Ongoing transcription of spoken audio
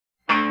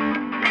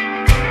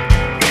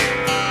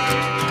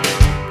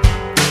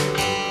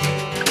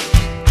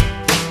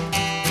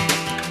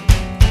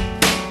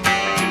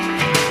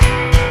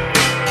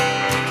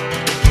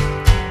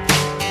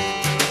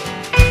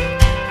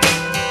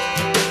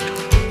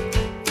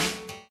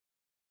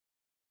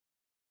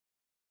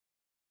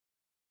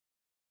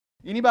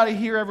Anybody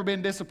here ever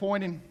been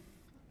disappointed?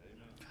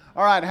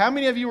 All right, how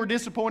many of you were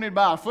disappointed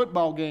by a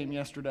football game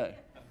yesterday?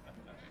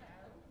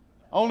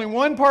 Only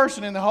one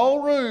person in the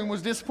whole room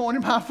was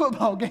disappointed by a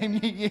football game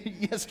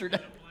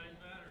yesterday.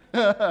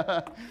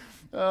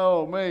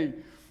 Oh, me.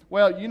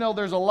 Well, you know,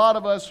 there's a lot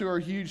of us who are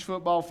huge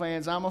football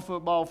fans. I'm a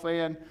football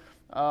fan.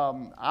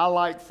 I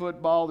like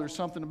football. There's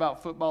something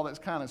about football that's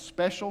kind of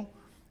special.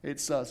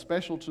 It's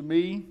special to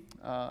me.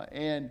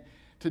 And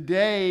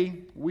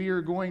today we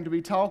are going to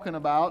be talking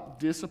about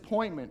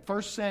disappointment.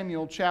 1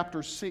 Samuel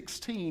chapter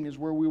 16 is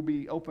where we'll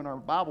be opening our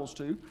Bibles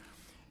to.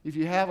 If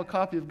you have a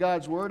copy of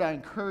God's Word, I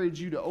encourage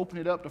you to open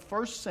it up to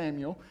 1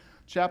 Samuel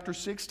chapter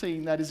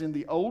 16. That is in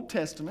the Old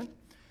Testament.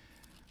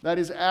 That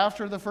is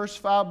after the first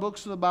 5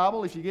 books of the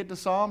Bible. If you get to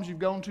Psalms, you've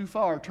gone too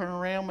far. Turn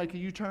around, make a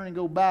U-turn, and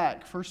go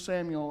back. 1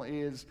 Samuel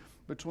is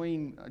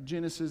between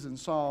Genesis and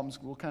Psalms.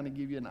 We'll kind of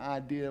give you an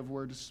idea of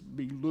where to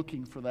be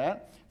looking for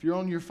that. If you're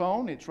on your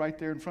phone, it's right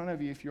there in front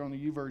of you if you're on the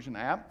YouVersion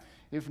app.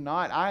 If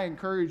not, I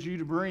encourage you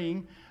to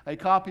bring a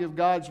copy of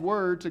God's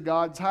Word to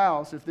God's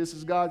house. If this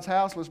is God's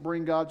house, let's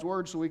bring God's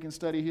Word so we can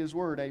study His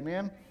Word.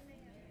 Amen?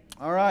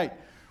 All right.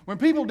 When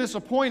people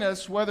disappoint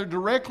us, whether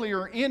directly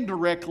or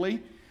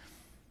indirectly,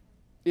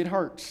 it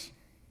hurts.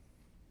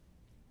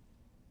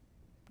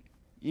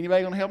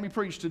 Anybody going to help me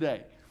preach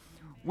today?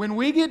 When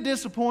we get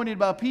disappointed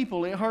by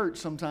people, it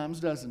hurts sometimes,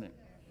 doesn't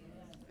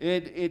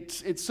it?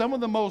 It's some of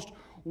the most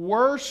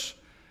worst.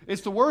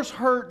 It's the worst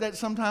hurt that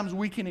sometimes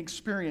we can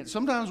experience.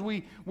 Sometimes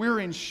we're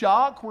in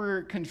shock,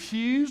 we're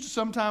confused.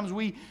 Sometimes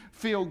we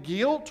feel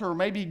guilt or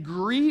maybe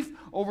grief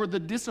over the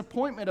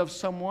disappointment of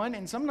someone.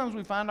 And sometimes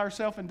we find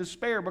ourselves in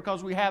despair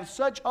because we have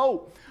such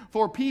hope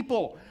for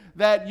people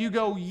that you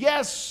go,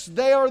 yes,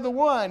 they are the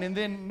one. And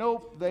then,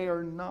 nope, they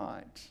are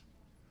not.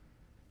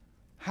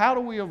 How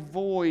do we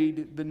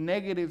avoid the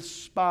negative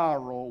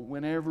spiral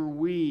whenever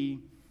we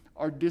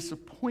are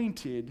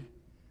disappointed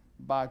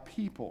by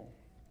people?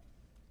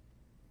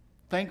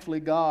 Thankfully,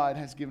 God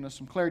has given us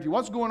some clarity.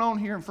 What's going on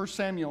here in 1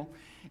 Samuel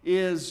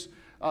is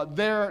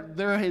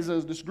there is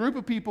this group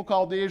of people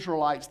called the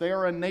Israelites. They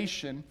are a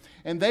nation,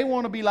 and they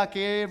want to be like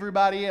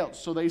everybody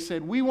else. So they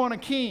said, we want a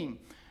king.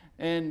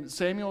 And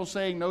Samuel was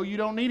saying, no, you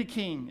don't need a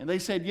king. And they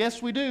said,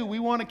 yes, we do. We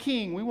want a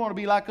king. We want to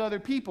be like other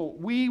people.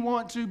 We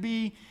want to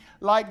be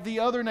like the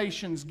other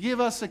nations. Give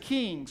us a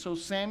king. So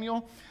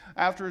Samuel,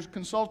 after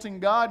consulting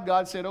God,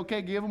 God said,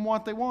 okay, give them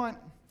what they want.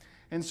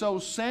 And so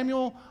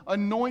Samuel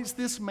anoints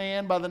this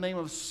man by the name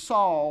of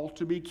Saul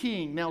to be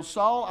king. Now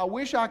Saul, I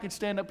wish I could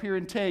stand up here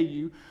and tell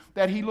you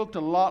that he looked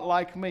a lot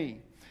like me.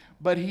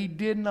 But he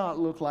did not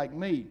look like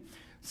me.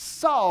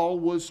 Saul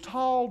was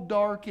tall,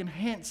 dark, and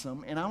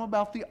handsome, and I'm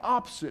about the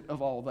opposite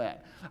of all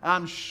that.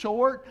 I'm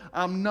short,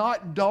 I'm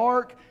not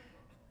dark,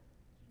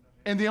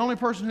 and the only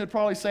person who'd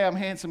probably say I'm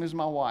handsome is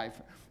my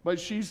wife. But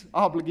she's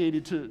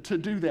obligated to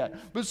do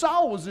that. But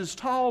Saul was this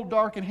tall,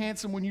 dark, and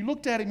handsome. When you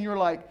looked at him, you're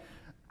like,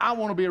 I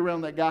want to be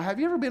around that guy. Have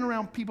you ever been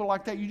around people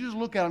like that? You just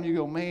look at them and you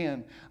go,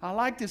 man, I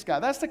like this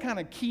guy. That's the kind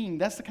of king,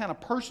 that's the kind of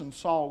person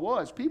Saul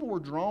was. People were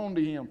drawn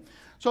to him.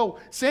 So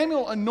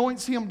Samuel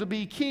anoints him to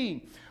be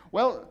king.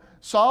 Well,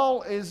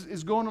 Saul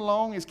is going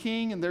along as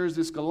king, and there's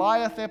this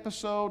Goliath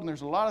episode, and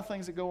there's a lot of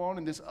things that go on,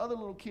 and this other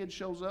little kid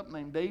shows up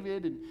named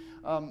David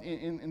and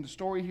in the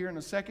story here in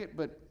a second.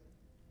 But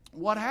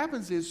what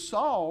happens is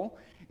Saul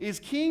is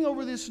king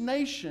over this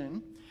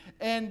nation,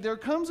 and there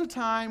comes a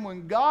time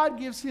when God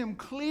gives him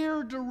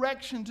clear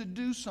direction to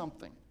do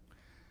something.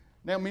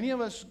 Now, many of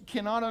us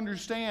cannot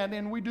understand,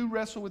 and we do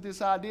wrestle with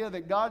this idea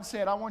that God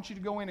said, I want you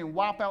to go in and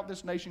wipe out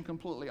this nation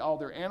completely. All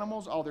their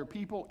animals, all their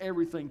people,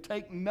 everything.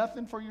 Take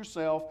nothing for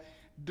yourself.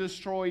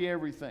 Destroy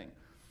everything.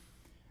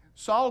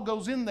 Saul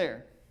goes in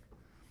there.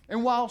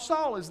 And while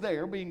Saul is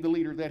there, being the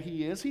leader that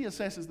he is, he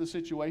assesses the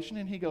situation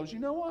and he goes, you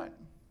know what?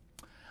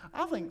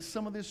 I think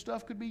some of this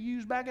stuff could be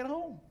used back at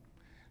home.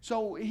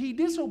 So he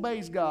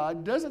disobeys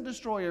God, doesn't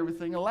destroy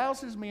everything,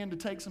 allows his men to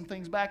take some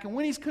things back. And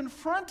when he's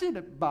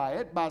confronted by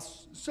it, by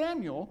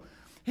Samuel,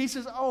 he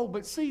says, oh,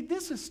 but see,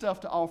 this is stuff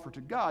to offer to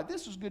God.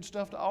 This is good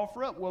stuff to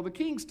offer up. Well, the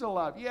king's still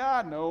alive. Yeah,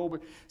 I know.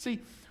 But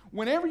see,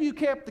 whenever you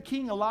kept the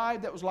king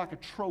alive, that was like a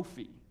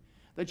trophy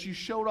that you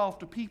showed off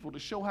to people to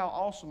show how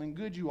awesome and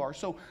good you are.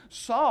 So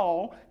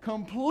Saul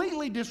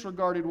completely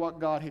disregarded what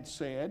God had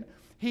said.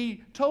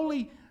 He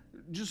totally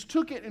just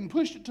took it and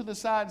pushed it to the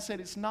side and said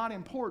it's not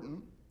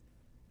important.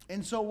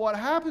 And so what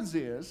happens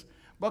is,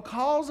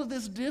 because of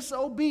this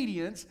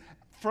disobedience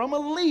from a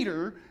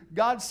leader,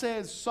 God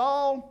says,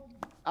 Saul,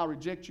 I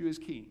reject you as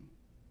king.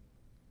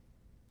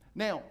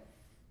 Now,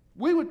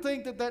 we would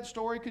think that that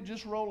story could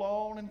just roll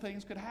on and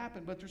things could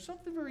happen, but there's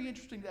something very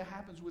interesting that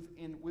happens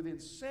within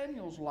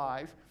Samuel's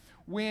life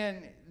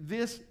when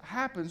this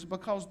happens,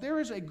 because there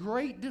is a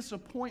great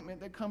disappointment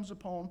that comes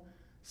upon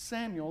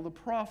Samuel, the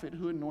prophet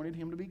who anointed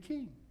him to be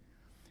king.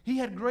 He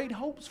had great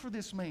hopes for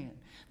this man.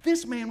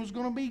 This man was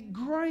going to be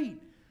great.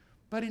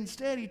 But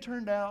instead, he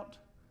turned out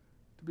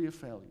to be a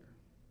failure.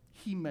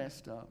 He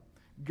messed up.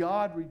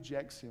 God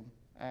rejects him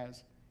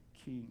as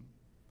king.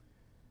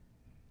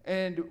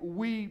 And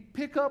we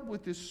pick up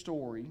with this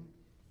story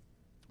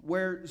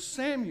where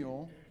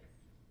Samuel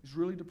is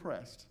really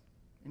depressed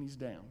and he's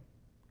down.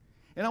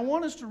 And I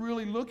want us to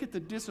really look at the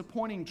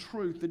disappointing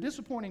truth. The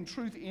disappointing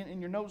truth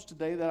in your notes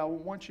today that I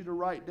want you to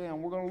write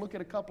down. We're going to look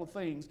at a couple of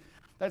things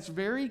that's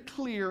very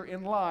clear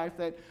in life,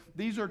 that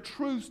these are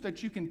truths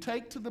that you can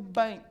take to the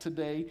bank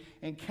today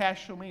and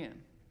cash them in.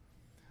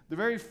 The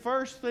very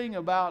first thing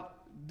about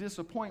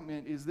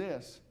disappointment is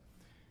this: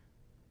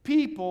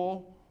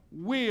 people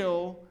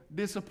will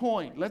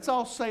disappoint. Let's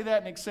all say that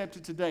and accept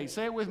it today.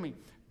 Say it with me.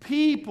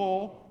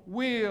 People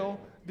will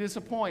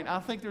disappoint. I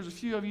think there's a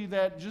few of you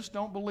that just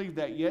don't believe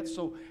that yet,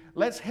 so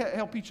let's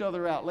help each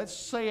other out. Let's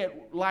say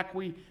it like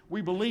we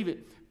believe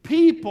it.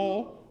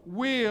 People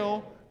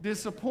will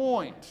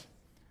disappoint.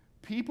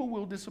 People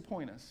will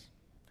disappoint us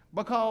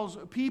because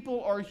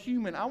people are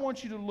human. I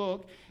want you to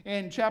look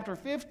in chapter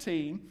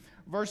 15,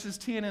 verses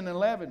 10 and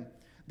 11.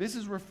 This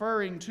is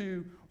referring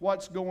to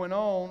what's going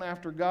on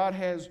after God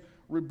has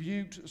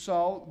rebuked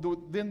Saul.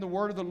 Then the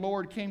word of the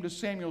Lord came to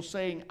Samuel,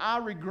 saying, I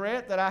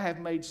regret that I have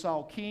made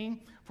Saul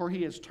king, for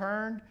he has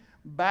turned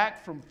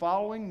back from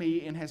following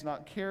me and has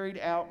not carried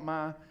out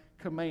my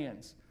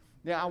commands.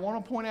 Now, I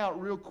want to point out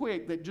real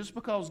quick that just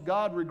because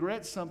God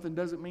regrets something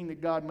doesn't mean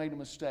that God made a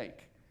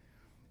mistake.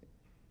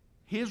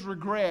 His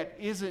regret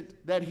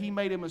isn't that he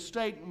made a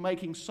mistake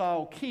making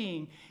Saul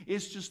king.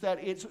 It's just that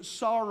it's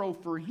sorrow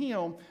for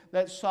him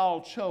that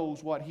Saul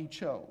chose what he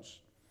chose.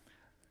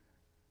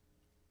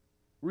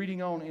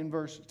 Reading on in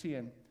verse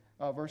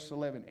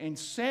 11. And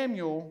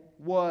Samuel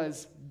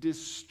was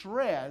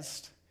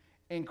distressed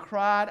and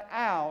cried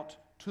out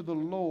to the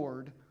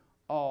Lord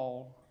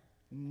all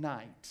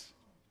night.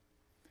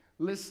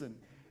 Listen,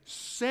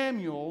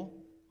 Samuel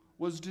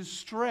was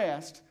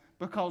distressed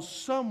because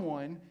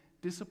someone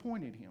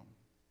disappointed him.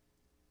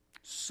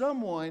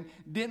 Someone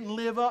didn't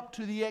live up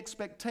to the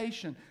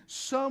expectation.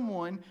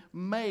 Someone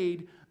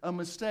made a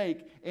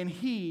mistake, and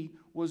he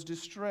was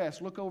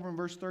distressed. Look over in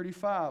verse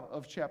 35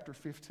 of chapter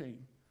 15.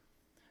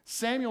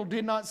 Samuel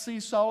did not see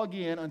Saul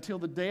again until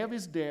the day of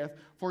his death,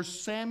 for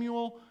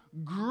Samuel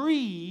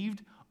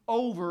grieved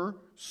over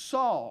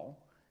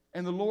Saul,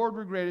 and the Lord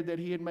regretted that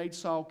he had made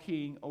Saul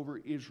king over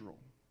Israel.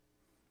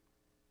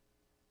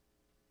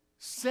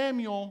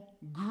 Samuel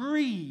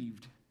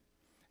grieved.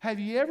 Have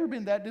you ever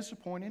been that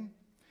disappointed?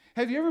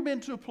 Have you ever been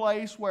to a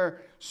place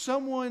where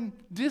someone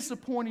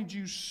disappointed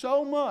you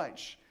so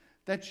much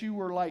that you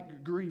were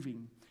like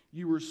grieving?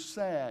 You were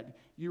sad.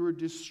 You were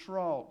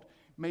distraught.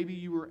 Maybe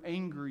you were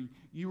angry.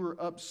 You were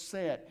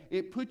upset.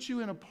 It put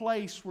you in a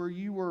place where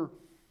you were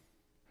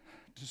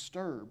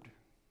disturbed.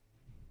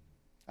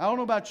 I don't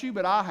know about you,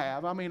 but I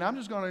have. I mean, I'm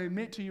just going to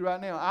admit to you right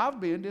now,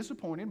 I've been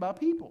disappointed by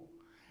people.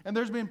 And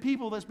there's been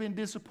people that's been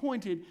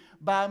disappointed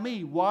by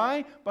me.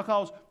 Why?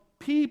 Because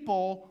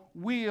people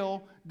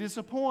will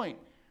disappoint.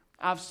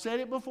 I've said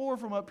it before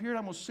from up here, and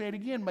I'm going to say it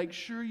again. Make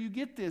sure you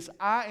get this.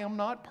 I am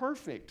not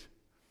perfect.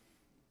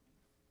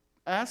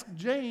 Ask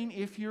Jane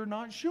if you're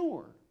not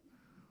sure.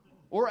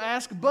 Or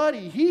ask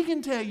Buddy. He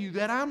can tell you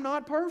that I'm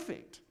not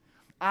perfect.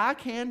 I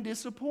can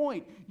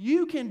disappoint.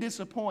 You can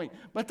disappoint.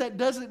 But that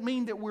doesn't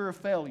mean that we're a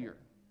failure.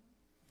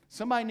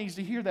 Somebody needs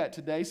to hear that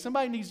today.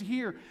 Somebody needs to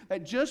hear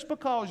that just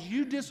because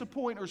you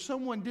disappoint or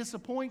someone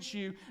disappoints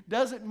you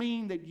doesn't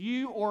mean that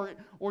you or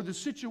the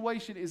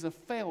situation is a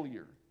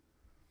failure.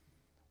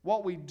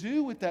 What we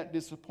do with that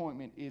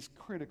disappointment is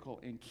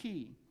critical and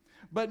key.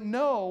 But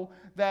know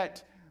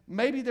that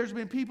maybe there's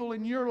been people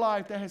in your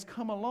life that has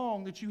come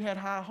along that you had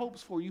high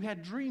hopes for, you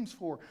had dreams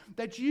for,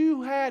 that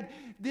you had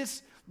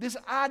this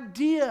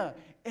idea,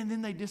 and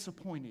then they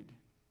disappointed.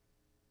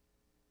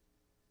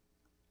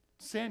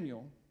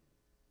 Samuel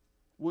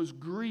was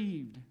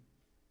grieved.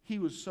 He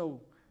was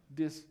so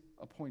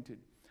disappointed.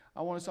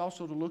 I want us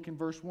also to look in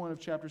verse 1 of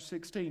chapter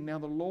 16. Now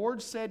the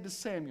Lord said to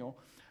Samuel,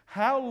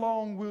 how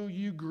long will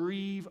you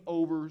grieve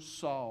over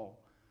Saul?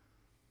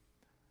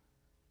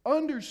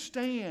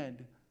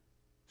 Understand,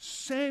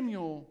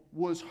 Samuel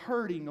was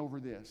hurting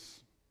over this.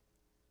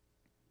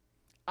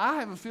 I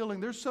have a feeling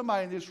there's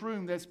somebody in this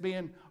room that's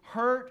been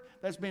hurt,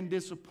 that's been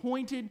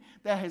disappointed,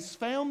 that has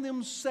found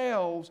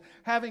themselves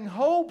having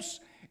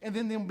hopes and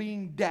then them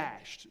being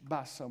dashed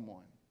by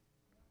someone.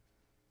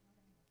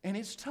 And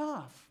it's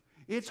tough.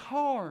 It's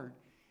hard.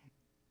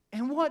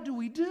 And what do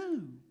we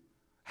do?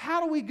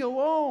 How do we go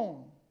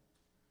on?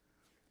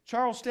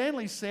 Charles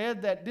Stanley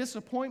said that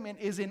disappointment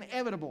is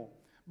inevitable,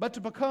 but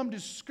to become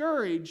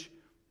discouraged,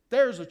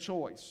 there's a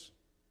choice.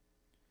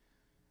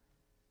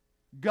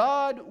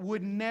 God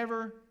would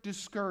never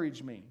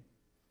discourage me.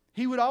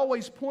 He would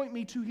always point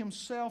me to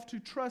Himself to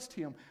trust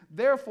Him.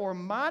 Therefore,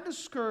 my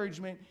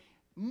discouragement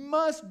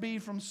must be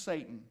from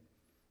Satan.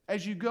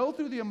 As you go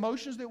through the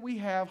emotions that we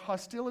have,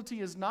 hostility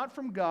is not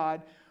from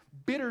God,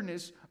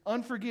 bitterness,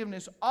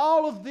 unforgiveness,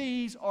 all of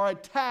these are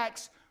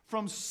attacks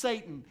from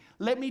Satan.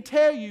 Let me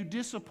tell you,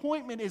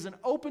 disappointment is an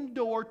open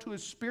door to a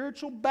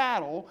spiritual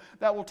battle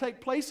that will take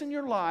place in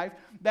your life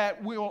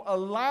that will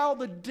allow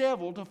the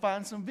devil to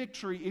find some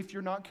victory if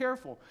you're not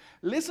careful.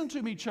 Listen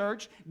to me,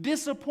 church.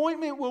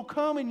 Disappointment will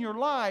come in your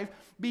life.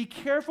 Be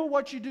careful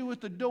what you do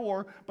with the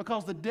door,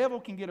 because the devil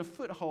can get a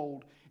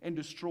foothold and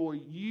destroy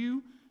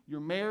you,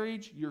 your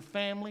marriage, your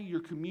family,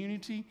 your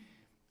community.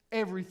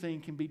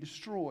 Everything can be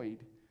destroyed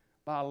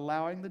by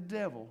allowing the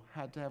devil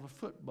to have a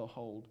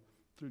foothold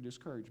through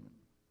discouragement.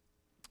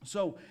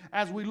 So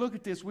as we look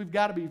at this, we've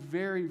got to be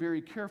very,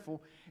 very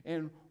careful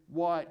in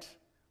what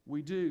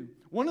we do.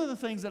 One of the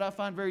things that I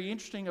find very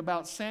interesting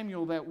about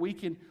Samuel that we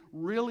can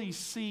really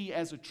see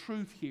as a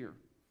truth here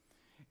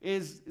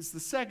is the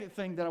second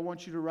thing that I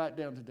want you to write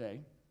down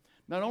today.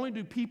 Not only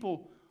do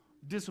people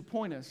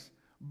disappoint us,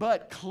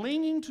 but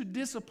clinging to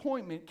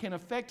disappointment can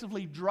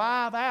effectively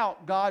drive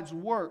out God's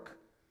work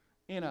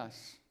in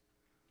us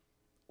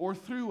or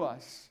through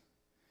us.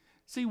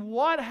 See,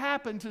 what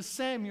happened to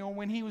Samuel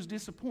when he was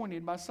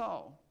disappointed by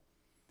Saul?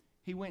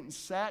 He went and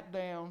sat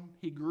down,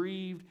 he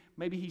grieved,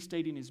 maybe he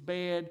stayed in his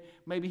bed,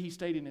 maybe he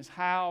stayed in his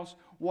house.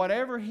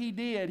 Whatever he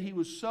did, he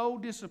was so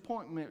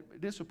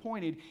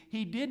disappointed,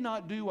 he did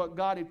not do what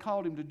God had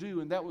called him to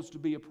do, and that was to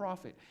be a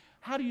prophet.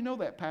 How do you know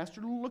that,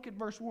 Pastor? Look at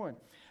verse 1.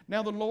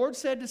 Now the Lord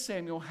said to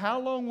Samuel, "How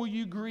long will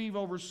you grieve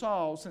over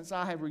Saul, since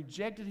I have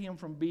rejected him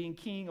from being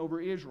king over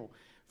Israel?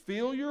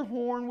 Fill your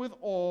horn with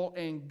oil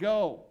and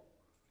go."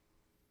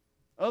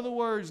 In other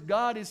words,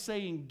 God is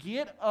saying,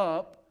 get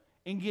up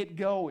and get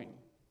going.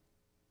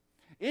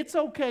 It's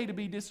okay to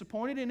be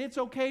disappointed, and it's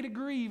okay to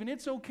grieve, and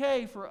it's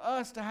okay for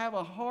us to have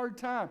a hard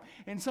time.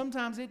 And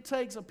sometimes it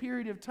takes a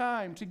period of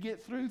time to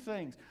get through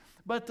things.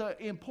 But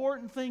the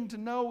important thing to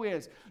know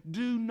is,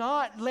 do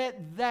not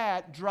let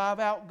that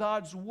drive out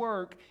God's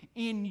work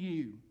in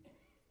you.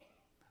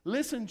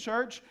 Listen,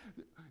 church,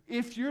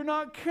 if you're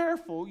not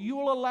careful, you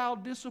will allow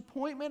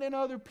disappointment in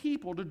other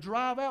people to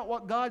drive out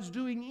what God's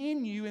doing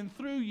in you and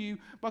through you,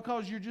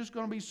 because you're just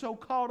going to be so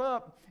caught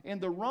up in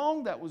the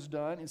wrong that was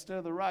done instead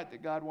of the right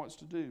that God wants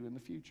to do in the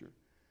future.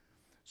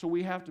 So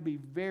we have to be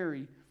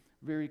very,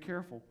 very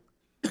careful.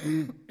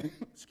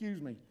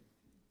 Excuse me.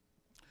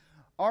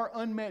 Our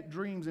unmet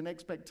dreams and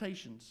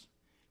expectations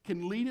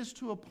can lead us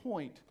to a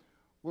point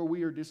where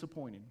we are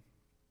disappointed,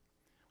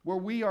 where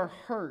we are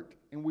hurt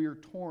and we are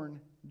torn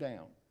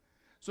down.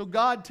 So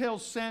God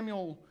tells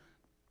Samuel,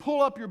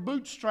 pull up your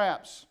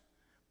bootstraps,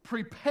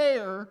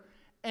 prepare,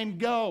 and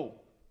go.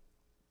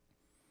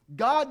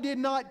 God did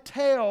not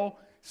tell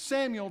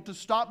Samuel to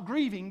stop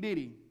grieving, did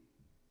he?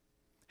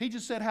 He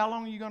just said, how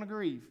long are you going to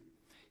grieve?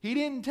 He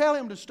didn't tell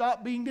him to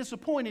stop being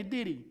disappointed,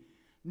 did he?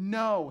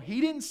 No,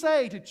 he didn't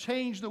say to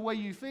change the way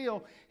you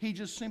feel. He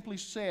just simply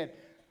said,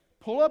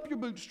 pull up your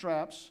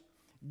bootstraps,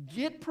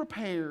 get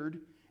prepared,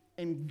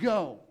 and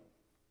go.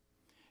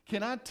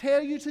 Can I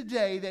tell you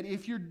today that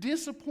if you're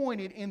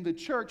disappointed in the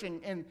church,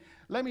 and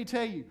let me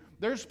tell you,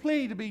 there's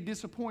plenty to be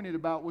disappointed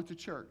about with the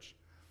church.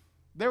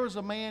 There was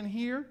a man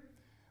here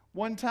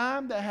one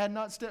time that had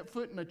not stepped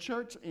foot in a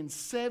church in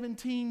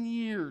 17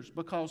 years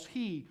because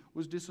he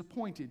was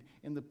disappointed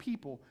in the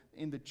people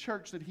in the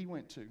church that he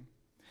went to.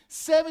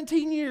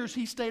 17 years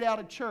he stayed out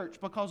of church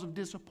because of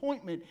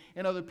disappointment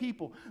in other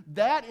people.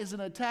 That is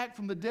an attack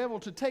from the devil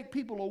to take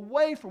people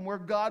away from where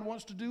God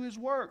wants to do His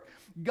work.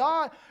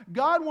 God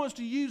wants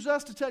to use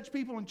us to touch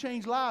people and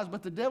change lives,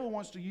 but the devil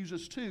wants to use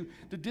us too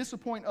to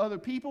disappoint other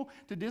people,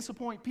 to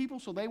disappoint people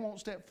so they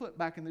won't step foot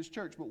back in this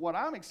church. But what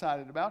I'm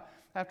excited about,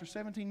 after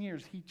 17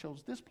 years, he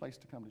chose this place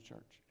to come to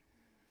church.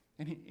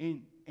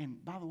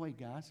 And by the way,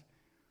 guys,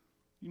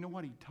 you know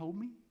what he told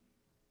me?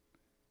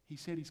 He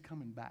said he's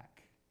coming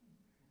back.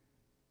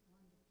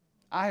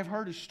 I have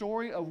heard a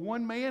story of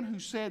one man who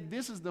said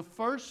this is the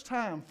first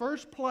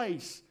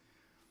place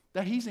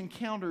that he's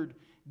encountered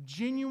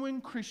genuine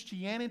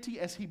Christianity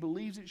as he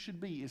believes it should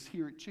be is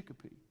here at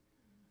Chicopee.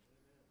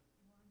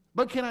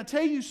 But can I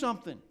tell you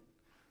something?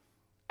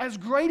 As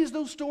great as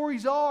those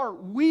stories are,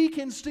 we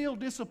can still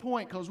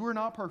disappoint because we're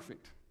not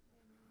perfect.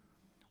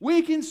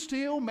 We can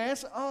still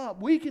mess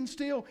up. We can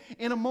still,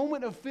 in a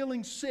moment of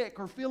feeling sick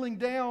or feeling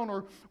down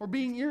or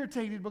being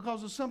irritated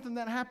because of something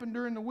that happened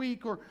during the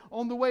week or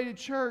on the way to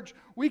church,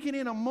 we can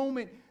in a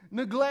moment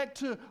neglect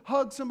to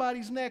hug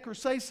somebody's neck or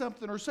say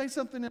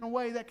something in a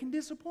way that can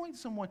disappoint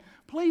someone.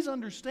 Please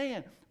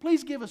understand.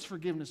 Please give us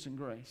forgiveness and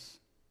grace.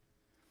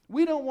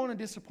 We don't want to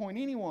disappoint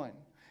anyone,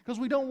 because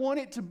we don't want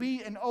it to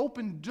be an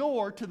open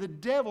door to the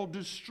devil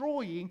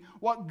destroying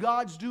what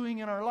God's doing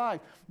in our life.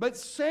 But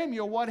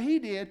Samuel, what he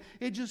did,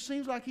 it just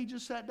seems like he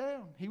just sat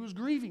down. He was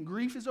grieving.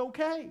 Grief is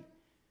okay.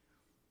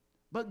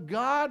 But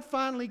God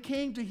finally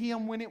came to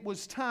him when it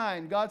was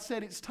time. God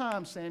said, it's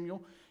time,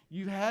 Samuel.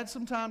 You've had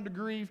some time to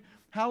grieve.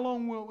 How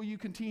long will you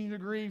continue to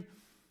grieve?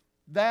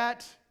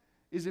 That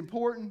is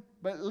important.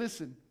 But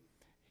listen,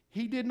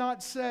 he did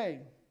not say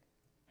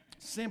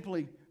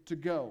simply to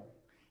go.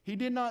 He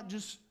did not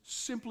just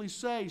simply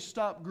say,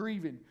 stop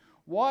grieving.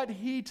 What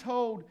he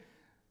told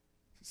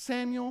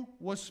Samuel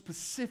was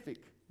specific.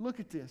 Look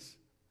at this.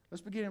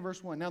 Let's begin in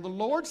verse 1. Now the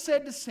Lord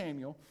said to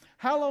Samuel,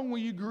 how long will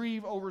you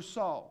grieve over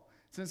Saul,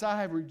 since I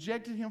have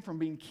rejected him from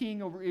being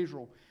king over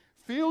Israel?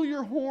 Fill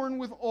your horn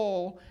with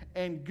oil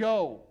and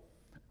go.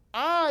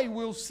 I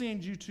will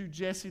send you to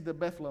Jesse the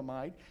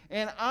Bethlehemite,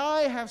 and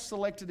I have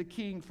selected a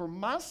king for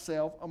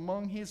myself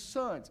among his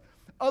sons.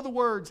 Other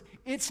words,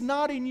 it's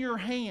not in your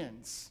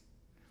hands.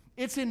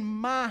 It's in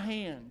my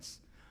hands.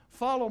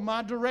 Follow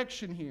my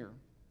direction here.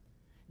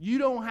 You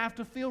don't have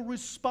to feel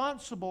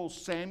responsible,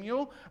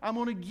 Samuel. I'm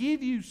going to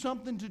give you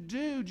something to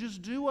do.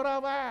 Just do what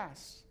I've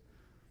asked.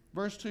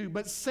 Verse 2,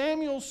 but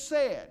Samuel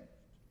said,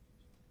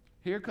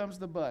 here comes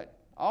the but.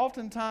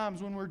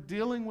 Oftentimes when we're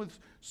dealing with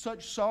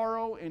such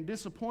sorrow and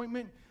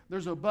disappointment,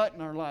 there's a but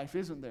in our life,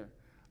 isn't there?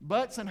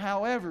 Buts and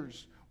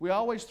howevers, we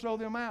always throw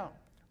them out.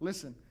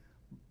 Listen,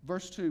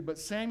 verse 2, but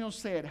Samuel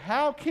said,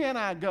 how can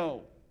I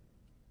go?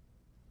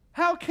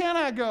 How can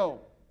I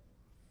go?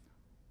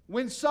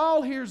 When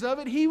Saul hears of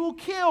it, he will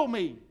kill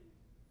me.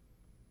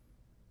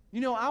 You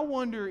know, I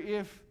wonder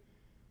if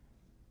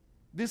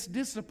this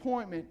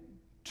disappointment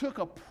took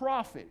a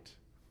prophet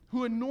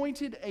who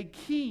anointed a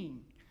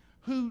king,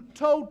 who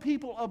told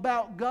people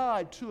about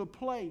God, to a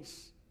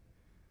place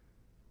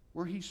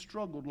where he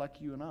struggled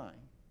like you and I.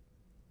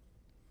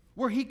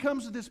 Where he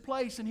comes to this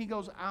place and he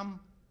goes, I'm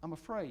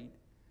afraid.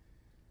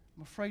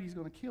 I'm afraid he's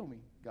going to kill me,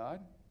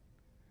 God.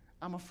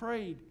 I'm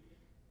afraid.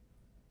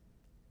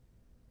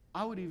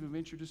 I would even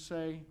venture to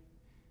say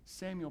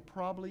Samuel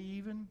probably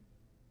even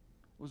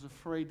was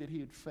afraid that he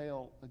would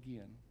fail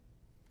again.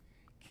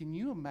 Can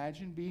you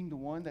imagine being the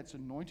one that's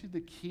anointed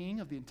the king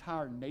of the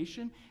entire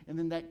nation, and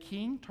then that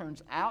king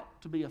turns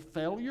out to be a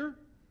failure?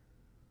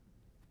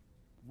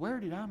 Where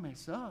did I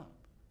mess up?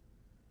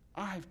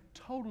 I have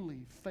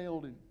totally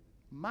failed in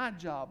my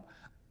job.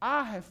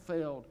 I have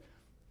failed.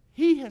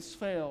 He has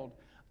failed.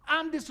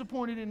 I'm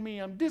disappointed in me.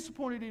 I'm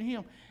disappointed in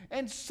him.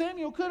 And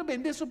Samuel could have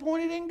been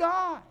disappointed in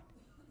God.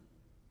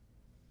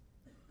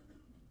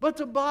 But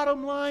the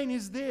bottom line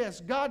is this.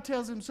 God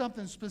tells him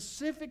something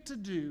specific to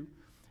do,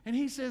 and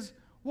he says,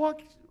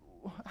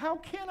 how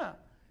can I?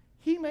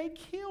 He may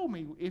kill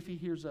me if he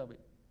hears of it.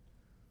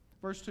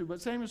 Verse 2,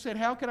 but Samuel said,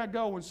 how can I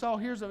go? When Saul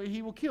hears of it,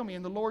 he will kill me.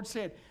 And the Lord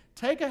said,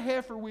 take a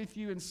heifer with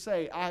you and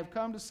say, I have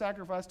come to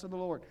sacrifice to the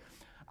Lord.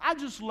 I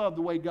just love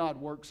the way God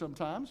works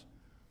sometimes.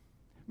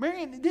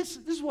 Marion, this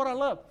is what I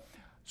love.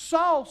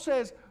 Saul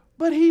says,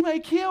 but he may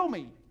kill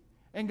me.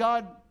 And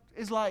God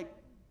is like,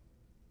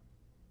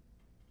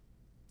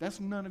 that's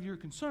none of your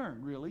concern,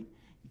 really.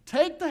 You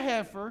take the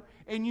heifer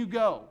and you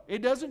go.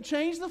 It doesn't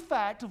change the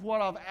fact of what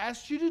I've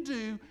asked you to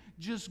do.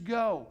 Just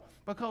go.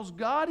 Because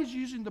God is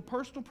using the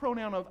personal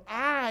pronoun of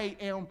I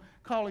am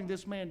calling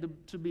this man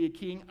to be a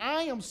king.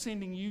 I am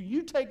sending you.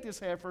 You take this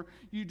heifer.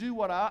 You do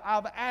what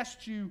I've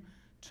asked you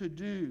to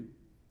do.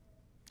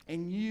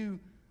 And you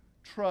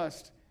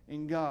trust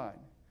in God.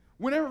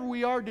 Whenever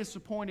we are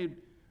disappointed,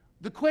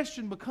 the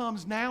question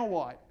becomes, now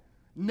what?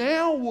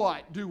 Now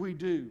what do we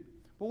do?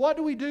 But what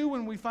do we do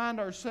when we find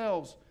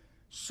ourselves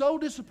so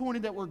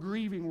disappointed that we're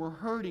grieving, we're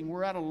hurting,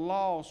 we're at a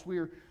loss,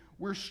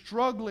 we're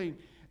struggling,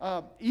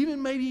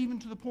 maybe even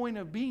to the point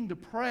of being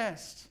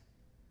depressed?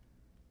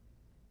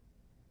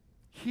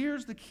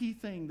 Here's the key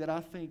thing that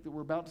I think that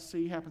we're about to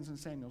see happens in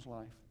Samuel's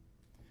life.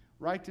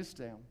 Write this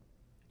down.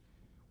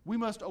 We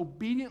must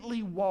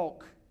obediently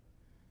walk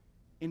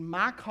in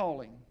my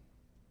calling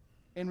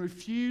and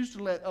refuse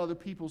to let other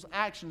people's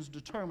actions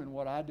determine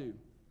what I do.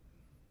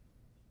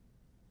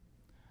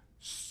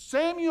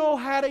 Samuel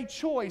had a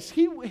choice.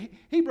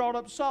 He brought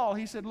up Saul.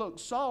 He said, look,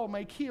 Saul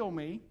may kill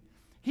me.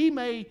 He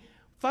may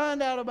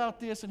find out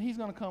about this and he's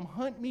going to come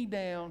hunt me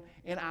down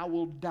and I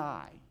will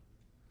die.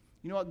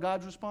 You know what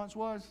God's response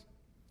was?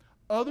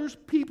 Other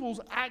people's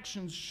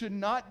actions should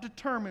not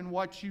determine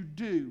what you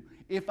do.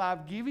 If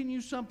I've given you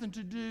something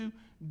to do,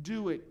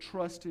 do it.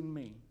 Trust in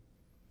me.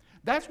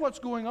 That's what's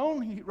going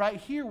on right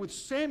here with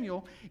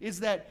Samuel,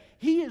 is that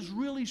he is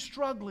really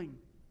struggling.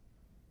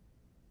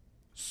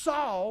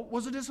 Saul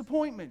was a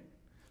disappointment.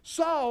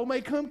 Saul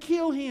may come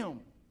kill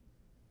him.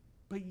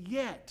 But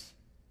yet,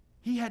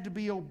 he had to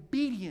be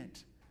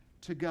obedient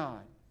to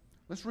God.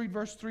 Let's read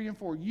verse 3 and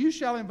 4. You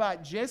shall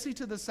invite Jesse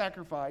to the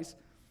sacrifice.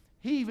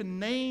 He even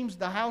names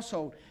the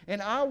household.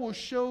 And I will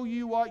show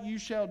you what you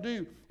shall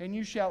do. And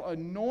you shall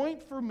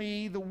anoint for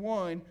me the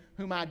one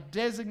whom I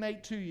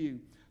designate to you.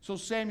 So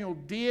Samuel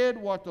did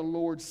what the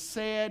Lord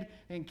said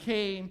and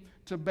came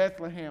to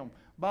Bethlehem.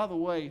 By the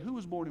way, who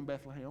was born in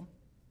Bethlehem?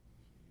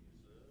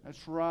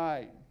 That's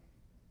right.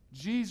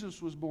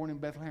 Jesus was born in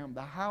Bethlehem,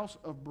 the house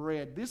of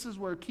bread. This is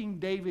where King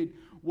David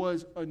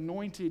was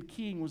anointed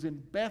king, was in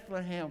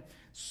Bethlehem.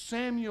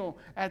 Samuel,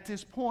 at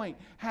this point,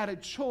 had a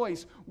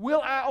choice. Will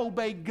I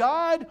obey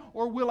God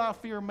or will I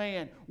fear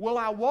man? Will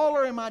I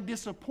wallow in my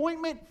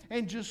disappointment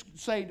and just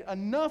say,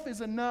 enough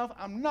is enough,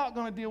 I'm not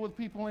going to deal with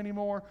people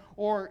anymore?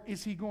 Or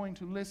is he going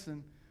to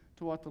listen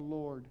to what the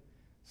Lord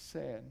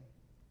said?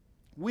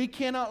 We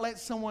cannot let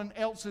someone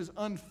else's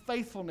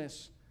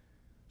unfaithfulness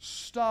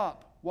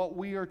stop what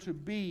we are to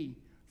be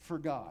for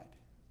God.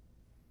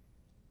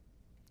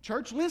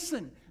 Church,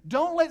 listen.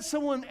 Don't let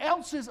someone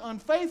else's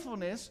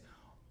unfaithfulness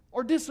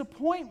or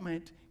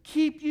disappointment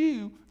keep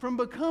you from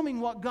becoming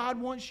what God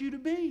wants you to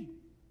be.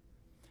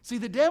 See,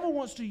 the devil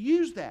wants to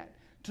use that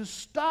to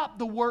stop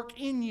the work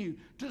in you,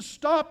 to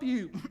stop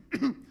you.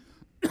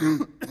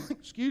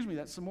 Excuse me,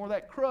 that's some more of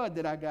that crud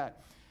that I got.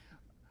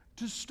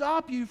 To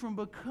stop you from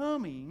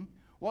becoming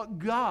what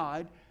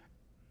God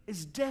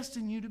is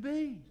destined you to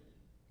be.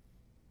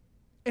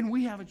 And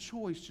we have a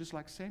choice just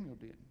like Samuel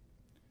did.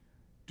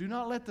 Do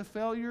not let the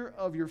failure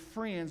of your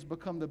friends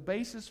become the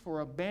basis for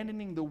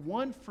abandoning the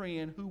one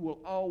friend who will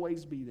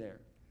always be there.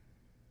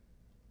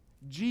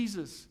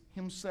 Jesus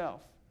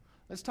himself.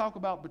 Let's talk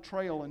about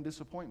betrayal and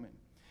disappointment.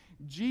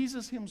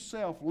 Jesus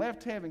himself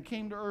left heaven,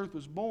 came to earth,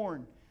 was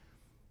born.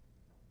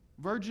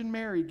 Virgin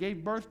Mary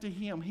gave birth to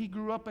him. He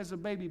grew up as a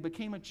baby,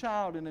 became a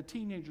child and a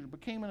teenager,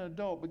 became an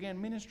adult,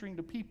 began ministering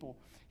to people.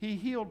 He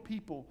healed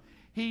people.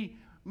 He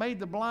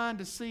made the blind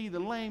to see, the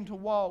lame to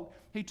walk.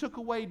 He took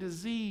away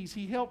disease.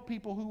 He helped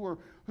people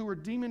who were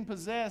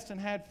demon-possessed and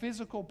had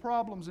physical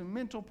problems and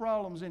mental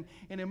problems and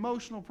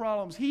emotional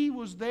problems. He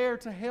was there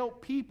to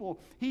help people.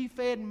 He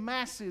fed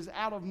masses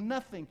out of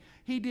nothing.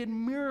 He did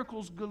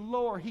miracles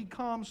galore. He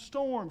calmed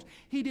storms.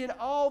 He did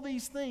all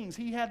these things.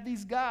 He had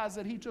these guys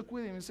that he took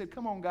with him and said,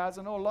 come on, guys,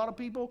 I know a lot of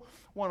people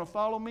want to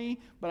follow me,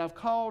 but I've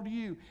called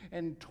you.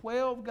 And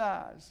 12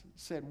 guys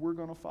said, we're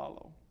going to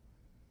follow.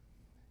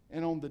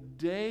 And on the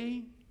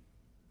day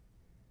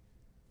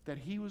that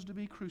he was to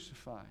be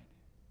crucified,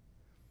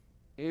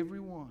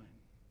 everyone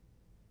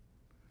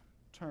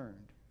turned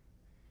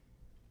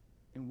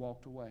and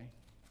walked away.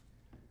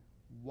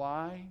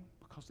 Why?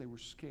 Because they were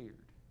scared.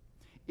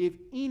 If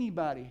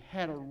anybody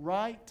had a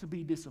right to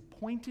be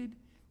disappointed,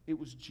 it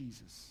was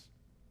Jesus.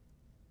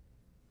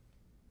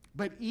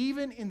 But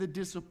even in the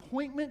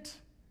disappointment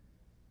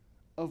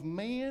of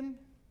man,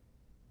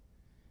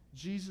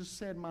 Jesus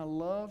said, my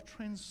love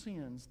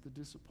transcends the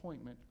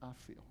disappointment I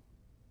feel.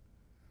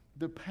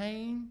 The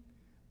pain,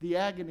 the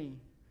agony.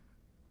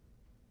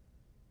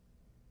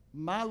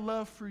 My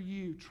love for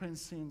you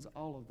transcends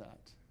all of that.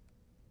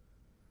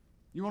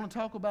 You want to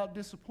talk about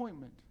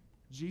disappointment?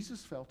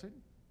 Jesus felt it.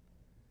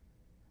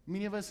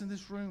 Many of us in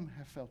this room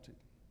have felt it.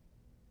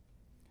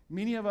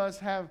 Many of us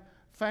have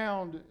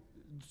found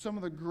some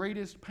of the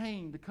greatest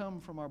pain to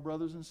come from our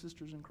brothers and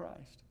sisters in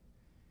Christ.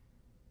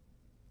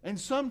 And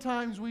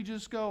sometimes we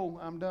just go,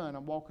 I'm done,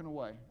 I'm walking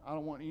away. I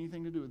don't want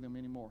anything to do with them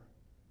anymore.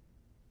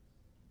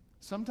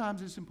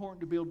 Sometimes it's important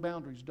to build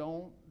boundaries.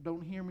 Don't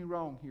hear me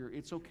wrong here.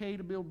 It's okay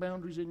to build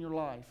boundaries in your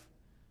life.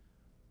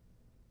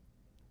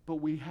 But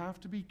we have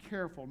to be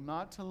careful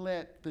not to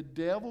let the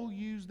devil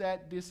use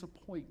that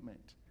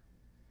disappointment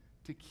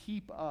to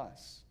keep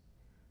us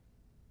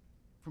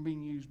from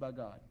being used by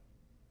God.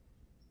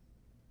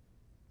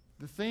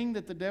 The thing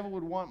that the devil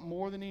would want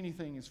more than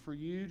anything is for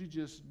you to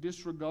just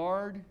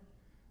disregard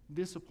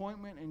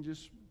disappointment and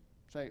just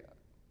say,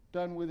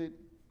 done with it.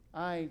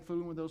 I ain't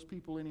fooling with those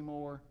people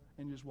anymore,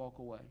 and just walk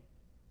away.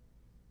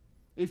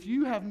 If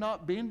you have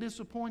not been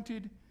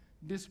disappointed,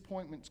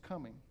 disappointment's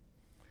coming.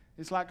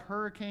 It's like a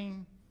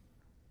hurricane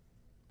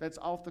that's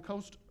off the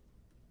coast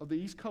of the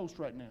East Coast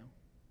right now.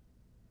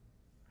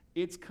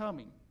 It's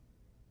coming.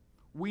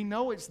 We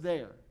know it's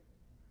there,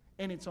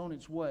 and it's on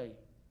its way.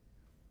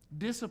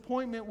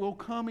 Disappointment will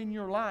come in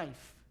your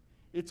life.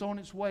 It's on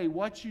its way.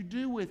 What you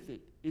do with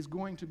it is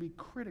going to be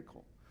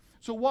critical.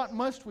 So what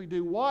must we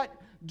do? What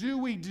do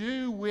we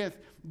do with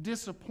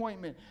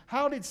disappointment?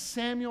 How did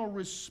Samuel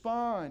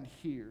respond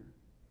here?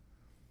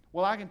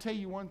 Well, I can tell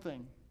you one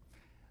thing.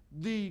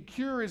 The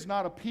cure is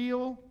not a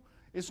pill.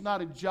 It's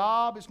not a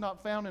job. It's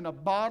not found in a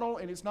bottle.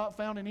 And it's not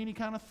found in any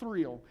kind of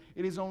thrill.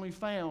 It is only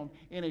found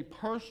in a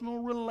personal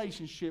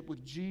relationship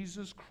with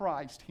Jesus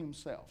Christ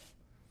himself.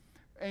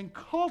 And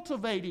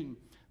cultivating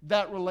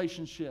that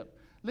relationship.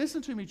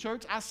 Listen to me,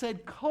 church. I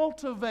said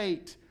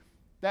cultivate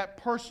that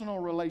personal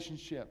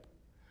relationship.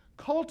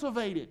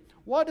 Cultivate it.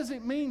 What does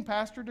it mean,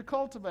 Pastor, to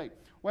cultivate?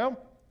 Well,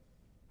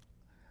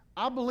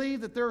 I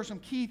believe that there are some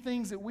key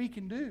things that we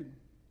can do.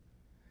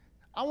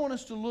 I want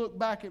us to look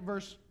back at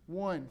verse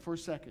 1 for a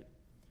second.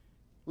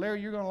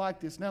 Larry, you're going to like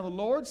this. Now the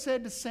Lord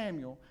said to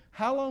Samuel,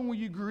 how long will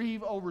you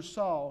grieve over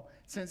Saul,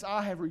 since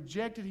I have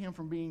rejected him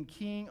from being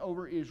king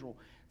over Israel?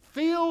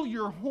 Fill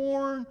your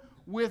horn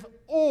with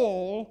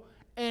oil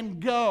and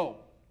go.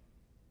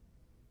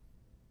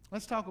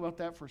 Let's talk about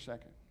that for a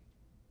second.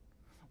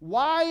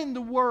 Why in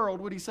the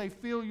world would he say,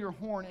 fill your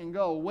horn and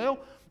go? Well,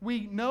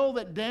 we know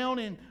that down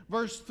in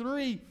verse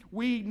 3,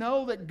 we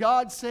know that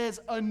God says,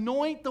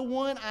 anoint the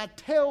one I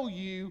tell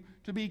you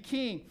to be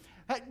king.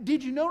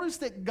 Did you notice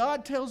that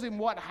God tells him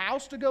what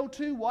house to go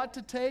to, what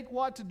to take,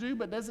 what to do,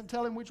 but doesn't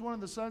tell him which one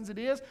of the sons it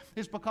is?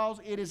 It's because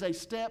it is a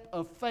step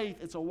of faith.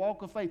 It's a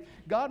walk of faith.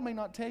 God may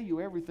not tell you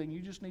everything.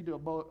 You just need to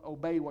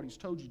obey what he's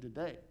told you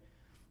today.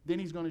 Then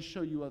he's going to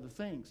show you other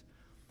things.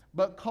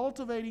 But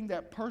cultivating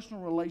that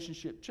personal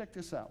relationship, check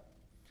this out.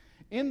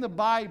 In the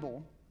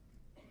Bible,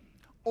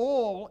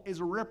 oil is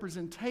a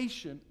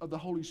representation of the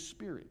Holy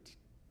Spirit.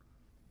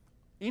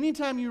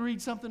 Anytime you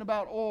read something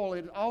about oil,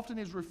 it often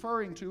is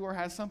referring to or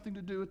has something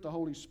to do with the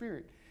Holy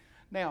Spirit.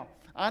 Now,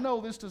 I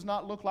know this does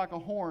not look like a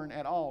horn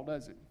at all,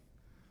 does it?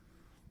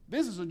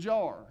 This is a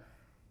jar.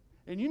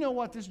 And you know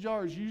what this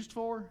jar is used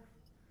for?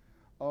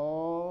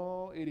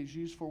 Oh, it is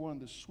used for one of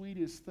the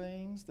sweetest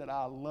things that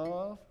I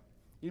love.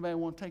 Anybody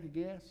want to take a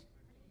guess?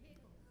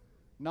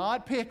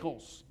 Not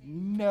pickles.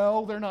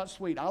 No, they're not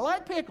sweet. I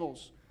like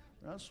pickles.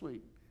 They're not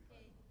sweet.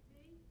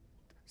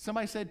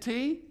 Somebody said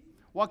tea?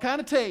 What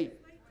kind of tea?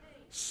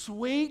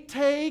 Sweet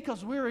tea,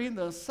 because we're in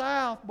the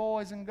South,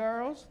 boys and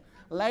girls.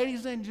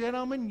 Ladies and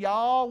gentlemen,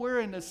 y'all,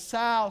 we're in the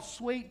South.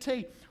 Sweet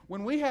tea.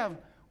 When we have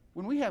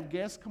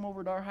guests come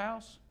over to our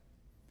house,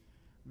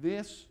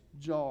 this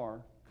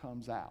jar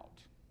comes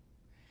out.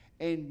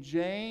 And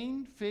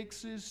Jane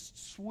fixes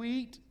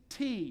sweet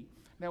tea.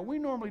 Now, we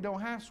normally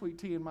don't have sweet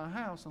tea in my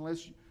house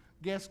unless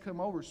guests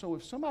come over. So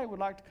if somebody would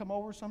like to come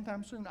over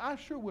sometime soon, I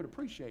sure would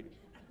appreciate it.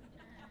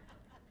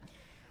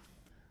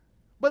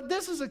 But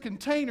this is a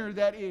container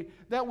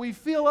that we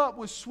fill up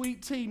with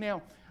sweet tea.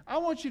 Now, I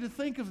want you to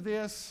think of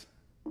this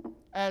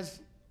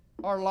as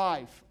our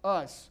life,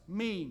 us,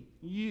 me,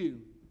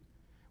 you.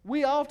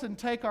 We often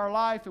take our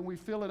life and we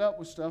fill it up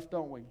with stuff,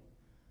 don't we?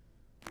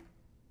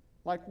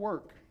 Like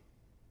work.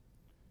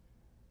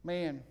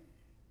 Man,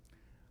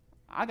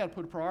 I got to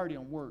put a priority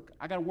on work.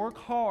 I got to work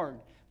hard.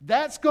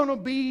 That's going to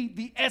be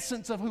the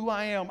essence of who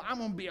I am. I'm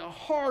going to be a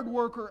hard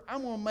worker.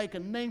 I'm going to make a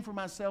name for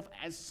myself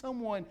as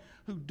someone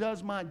who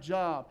does my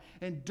job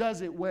and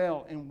does it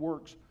well and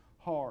works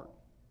hard.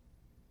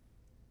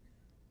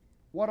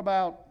 What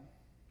about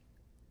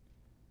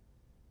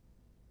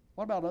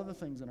other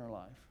things in our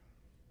life?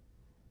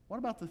 What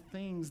about the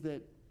things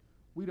that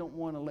we don't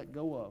want to let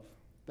go of,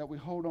 that we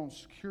hold on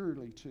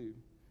securely to,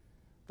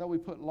 that we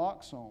put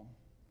locks on?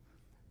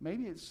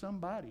 Maybe it's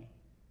somebody.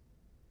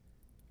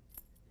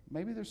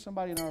 Maybe there's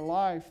somebody in our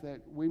life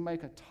that we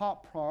make a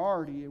top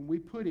priority and we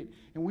put it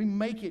and we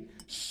make it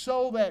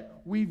so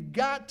that we've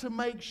got to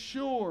make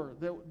sure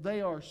that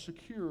they are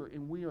secure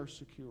and we are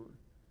secure.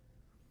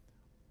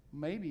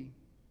 Maybe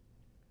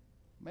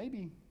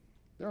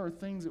there are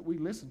things that we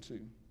listen to.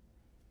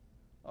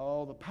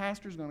 Oh, the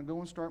pastor's going to go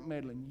and start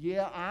meddling.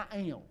 Yeah, I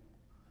am.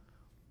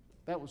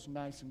 That was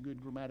nice and good,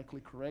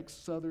 grammatically correct,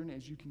 Southern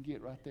as you can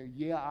get right there.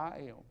 Yeah,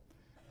 I am.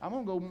 I'm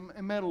going to go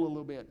and meddle a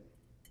little bit.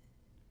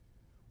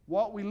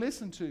 What we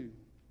listen to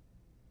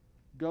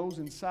goes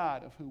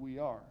inside of who we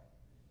are.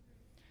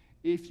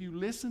 If you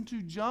listen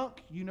to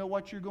junk, you know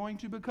what you're going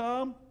to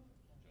become?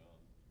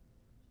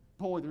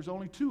 Boy, there's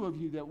only two of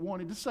you that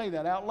wanted to say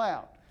that out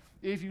loud.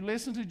 If you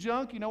listen to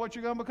junk, you know what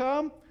you're going to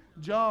become?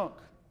 Junk.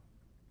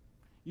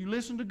 You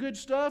listen to good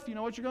stuff, you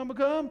know what you're going to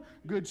become?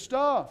 Good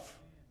stuff.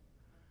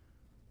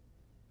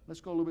 Let's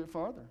go a little bit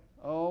farther.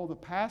 Oh, the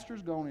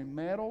pastor's gone and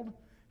meddled.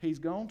 He's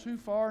gone too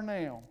far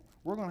now.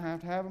 We're going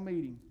to have a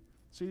meeting.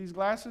 See these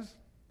glasses?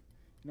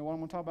 You know what I'm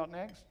going to talk about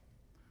next?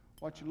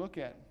 What you look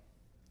at,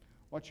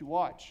 what you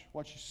watch,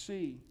 what you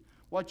see,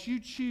 what you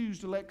choose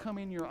to let come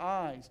in your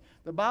eyes.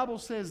 The Bible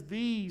says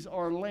these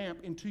are a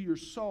lamp into your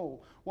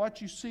soul.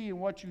 What you see and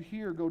what you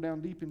hear go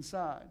down deep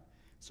inside.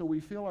 So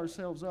we fill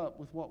ourselves up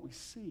with what we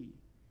see,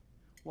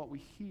 what we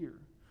hear.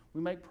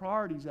 We make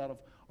priorities out of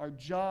our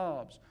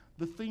jobs,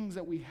 the things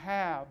that we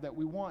have that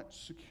we want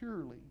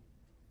securely.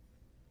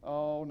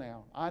 Oh,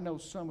 now, I know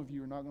some of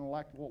you are not going to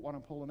like what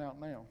I'm pulling out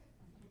now.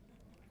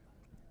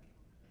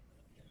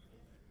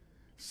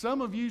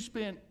 Some of you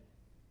spent,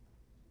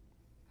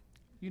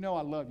 you know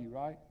I love you,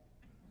 right?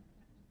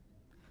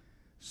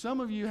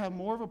 Some of you have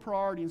more of a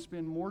priority and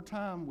spend more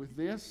time with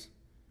this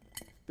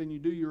than you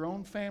do your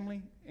own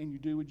family and you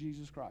do with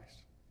Jesus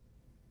Christ.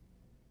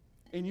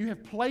 And you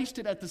have placed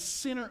it at the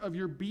center of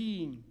your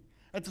being,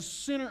 at the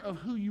center of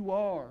who you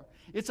are.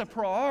 It's a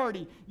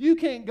priority. You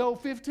can't go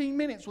 15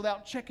 minutes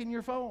without checking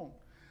your phone.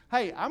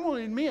 Hey, I'm going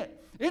to admit,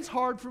 it's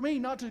hard for me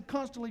not to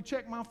constantly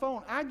check my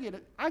phone. I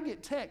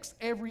get texts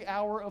every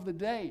hour of the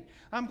day.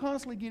 I'm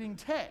constantly getting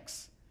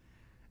texts.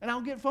 And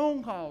I'll get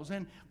phone calls,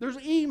 and there's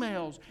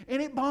emails,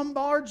 and it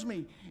bombards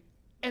me.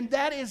 And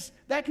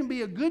that can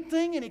be a good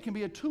thing, and it can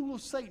be a tool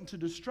of Satan to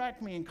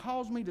distract me and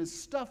cause me to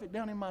stuff it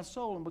down in my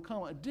soul and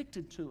become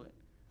addicted to it.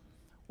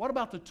 What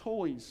about the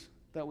toys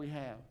that we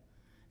have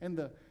and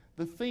the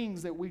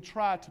things that we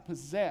try to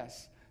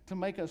possess to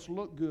make us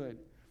look good?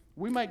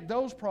 We make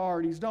those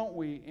priorities, don't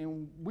we?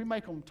 And we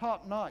make them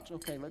top notch.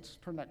 Okay, let's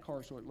turn that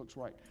car so it looks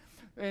right.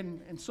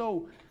 And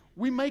so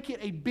we make it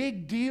a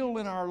big deal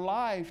in our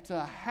life to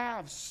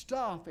have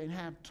stuff and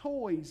have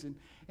toys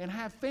and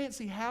have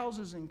fancy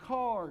houses and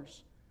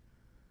cars.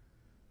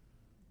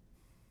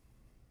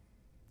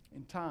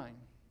 And time.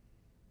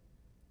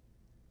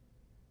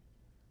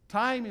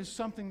 Time is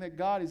something that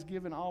God has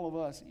given all of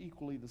us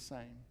equally the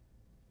same.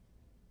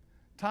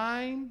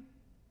 Time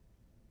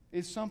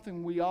is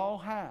something we all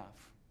have.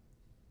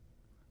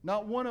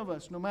 Not one of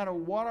us, no matter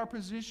what our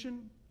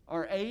position,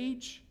 our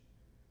age,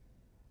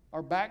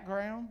 our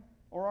background,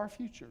 or our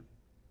future,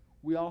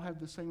 we all have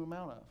the same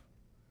amount of.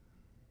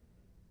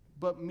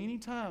 But many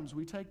times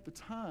we take the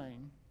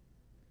time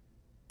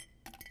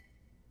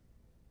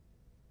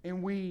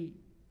And we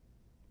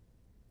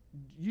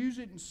use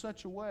it in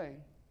such a way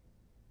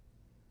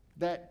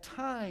that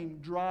time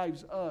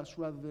drives us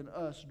rather than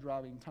us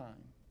driving time.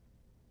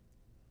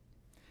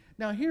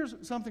 Now, here's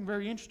something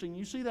very interesting.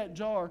 You see that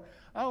jar.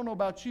 I don't know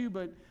about you,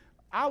 but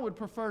I would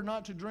prefer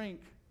not to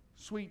drink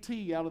sweet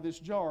tea out of this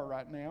jar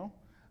right now.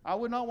 I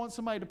would not want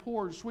somebody to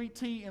pour sweet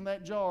tea in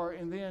that jar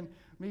and then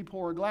me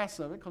pour a glass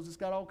of it, because it's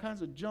got all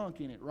kinds of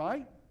junk in it,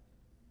 right?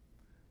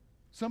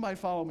 Somebody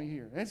follow me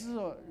here.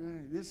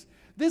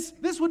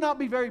 This would not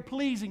be very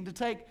pleasing to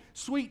take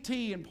sweet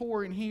tea and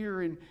pour in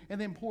here and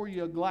then pour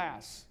you a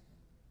glass.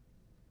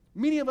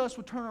 Many of us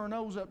would turn our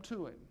nose up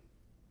to it.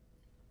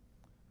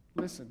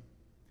 Listen,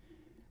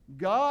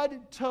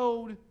 God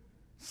told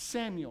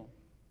Samuel,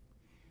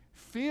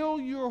 fill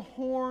your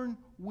horn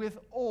with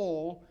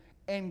oil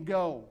and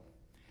go.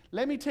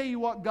 Let me tell you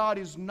what God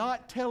is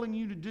not telling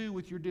you to do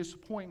with your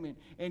disappointment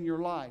in your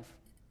life.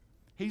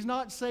 He's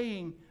not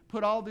saying,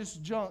 put all this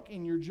junk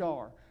in your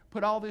jar.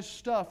 Put all this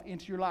stuff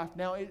into your life.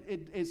 Now,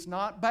 it's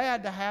not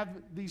bad to have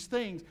these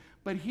things,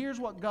 but here's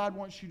what God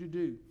wants you to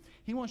do.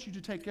 He wants you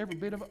to take every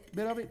bit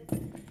of it.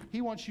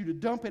 He wants you to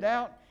dump it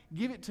out,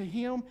 give it to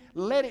Him,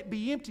 let it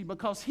be empty,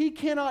 because He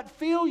cannot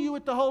fill you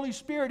with the Holy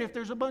Spirit if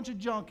there's a bunch of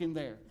junk in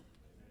there.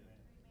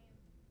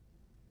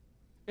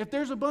 If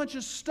there's a bunch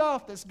of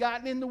stuff that's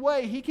gotten in the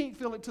way, He can't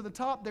fill it to the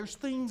top. There's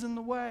things in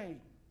the way.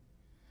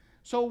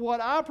 So what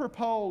I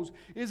propose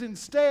is,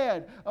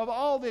 instead of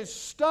all this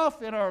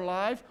stuff in our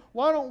life,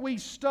 why don't we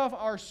stuff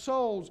our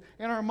souls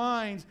and our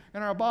minds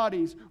and our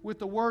bodies with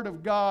the Word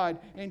of God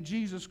and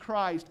Jesus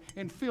Christ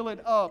and fill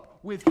it up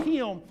with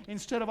Him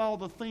instead of all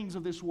the things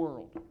of this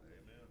world?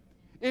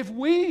 If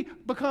we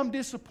become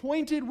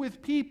disappointed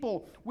with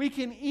people, we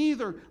can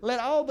either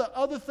let all the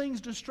other things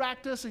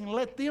distract us and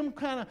let them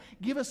kind of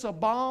give us a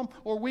bomb,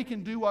 or we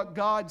can do what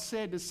God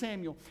said to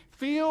Samuel.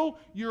 Fill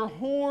your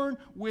horn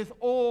with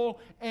oil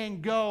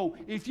and go.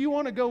 If you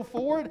want to go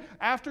forward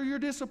after your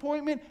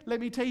disappointment, let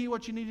me tell you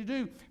what you need to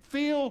do.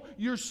 Fill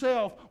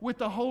yourself with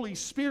the Holy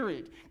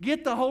Spirit.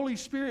 Get the Holy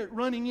Spirit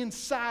running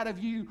inside of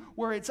you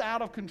where it's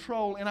out of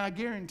control, and I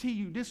guarantee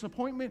you,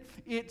 disappointment,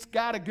 it's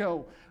got to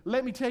go.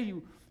 Let me tell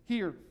you,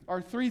 here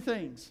are 3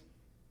 things.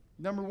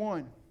 Number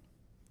 1,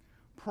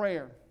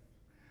 prayer.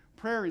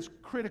 Prayer is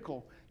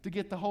critical to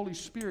get the Holy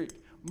Spirit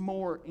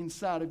more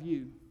inside of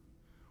you.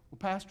 Well,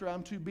 Pastor,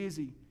 I'm too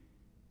busy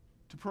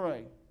to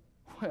pray.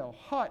 Well,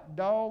 hot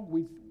dog,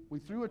 we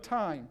threw a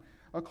time,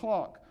 a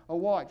clock, a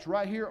watch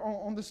right here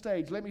on the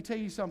stage. Let me tell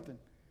you something.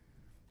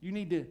 You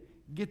need to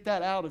get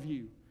that out of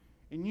you.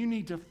 And you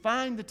need to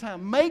find the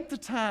time,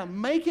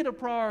 make it a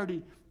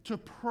priority to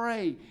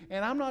pray.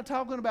 And I'm not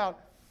talking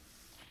about,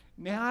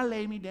 now I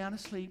lay me down to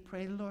sleep,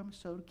 pray the Lord my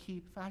soul to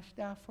keep, if I should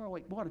die before I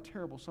wake. What a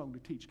terrible song to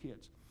teach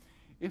kids.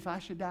 If I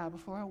should die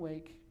before I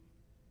wake,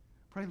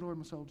 pray the Lord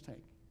my soul to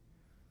take.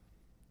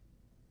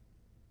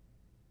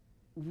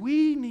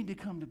 We need to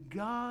come to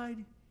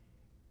God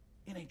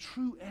in a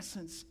true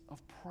essence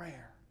of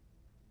prayer.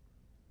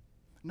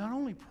 Not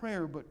only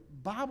prayer, but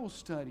Bible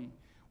study.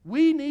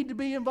 We need to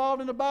be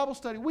involved in a Bible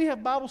study. We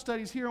have Bible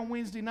studies here on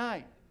Wednesday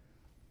night.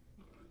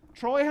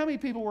 Troy, how many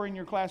people were in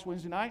your class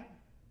Wednesday night?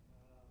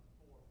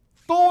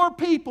 4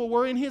 people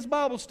were in his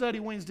Bible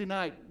study Wednesday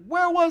night.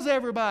 Where was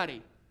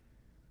everybody?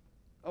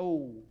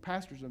 Oh,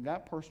 pastors have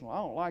got personal. I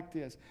don't like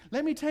this.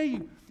 Let me tell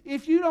you,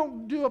 if you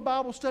don't do a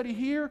Bible study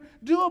here,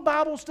 do a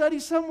Bible study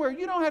somewhere.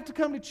 You don't have to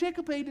come to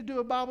Chicopee to do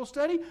a Bible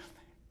study.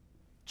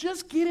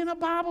 Just get in a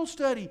Bible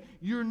study.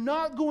 You're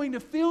not going to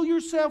fill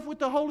yourself with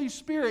the Holy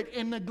Spirit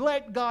and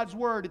neglect God's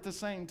Word at the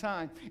same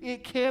time.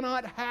 It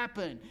cannot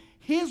happen.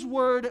 His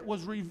Word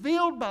was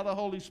revealed by the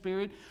Holy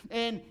Spirit,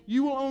 and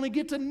you will only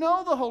get to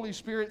know the Holy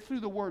Spirit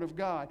through the Word of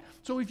God.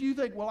 So if you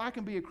think, well, I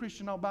can be a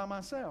Christian all by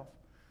myself.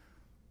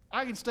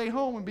 I can stay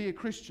home and be a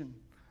Christian.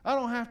 I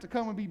don't have to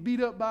come and be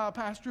beat up by a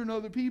pastor and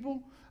other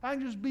people. I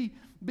can just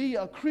be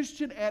a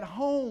Christian at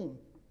home.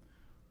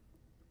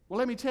 Well,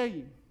 let me tell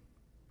you,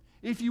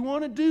 if you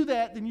want to do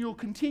that, then you'll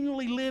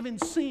continually live in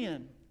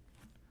sin.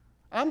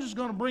 I'm just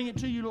going to bring it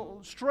to you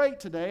straight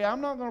today.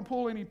 I'm not going to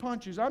pull any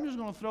punches. I'm just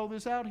going to throw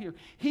this out here.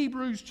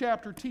 Hebrews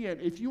chapter 10.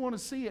 If you want to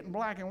see it in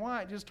black and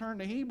white, just turn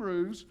to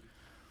Hebrews.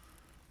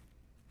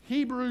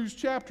 Hebrews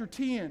chapter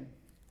 10.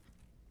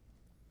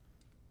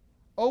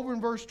 Over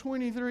in verse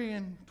 23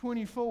 and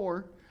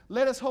 24,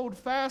 let us hold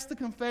fast the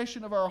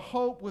confession of our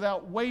hope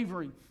without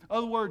wavering. In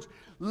other words,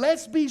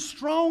 let's be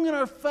strong in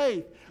our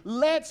faith.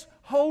 Let's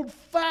hold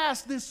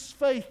fast this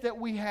faith that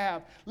we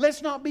have.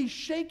 Let's not be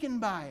shaken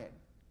by it.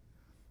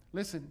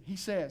 Listen, he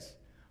says,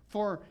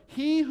 for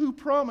he who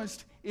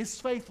promised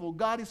is faithful.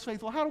 God is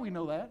faithful. How do we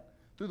know that?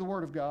 Through the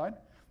Word of God.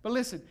 But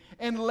listen,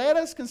 and let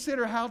us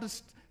consider how to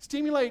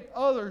stimulate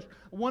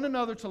one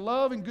another to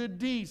love and good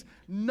deeds,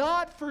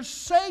 not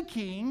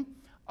forsaking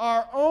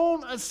our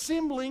own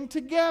assembling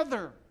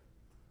together.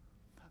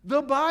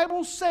 The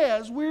Bible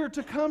says we're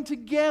to come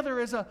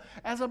together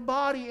as a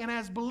body and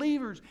as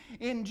believers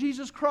in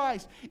Jesus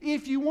Christ.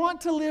 If you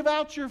want to live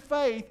out your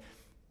faith,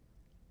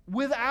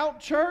 Without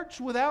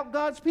church, without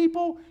God's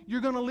people,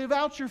 you're going to live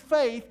out your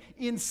faith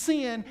in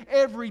sin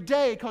every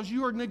day because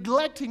you are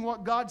neglecting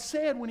what God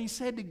said when He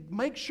said to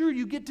make sure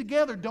you get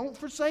together. Don't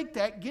forsake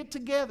that. Get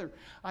together.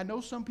 I know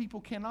some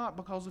people cannot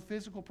because of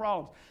physical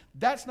problems.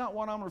 That's not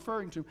what I'm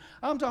referring to.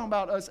 I'm talking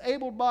about us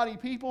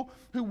able-bodied people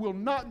who will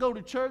not go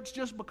to church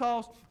just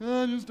because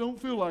I just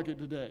don't feel like it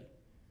today.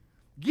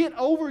 Get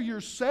over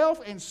yourself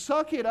and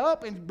suck it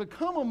up and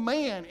become a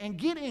man and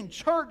get in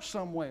church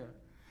somewhere.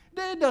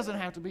 It doesn't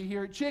have to be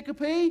here at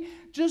Chicopee.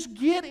 Just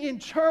get in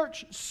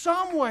church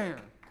somewhere.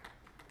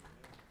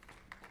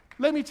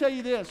 Let me tell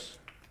you this.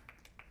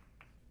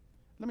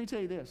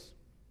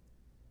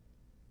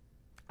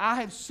 I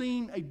have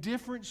seen a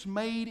difference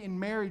made in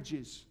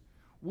marriages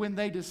when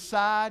they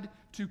decide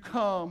to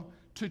come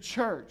to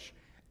church.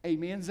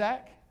 Amen,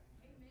 Zach?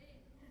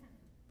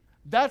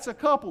 That's a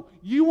couple.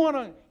 You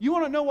want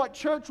to know what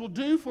church will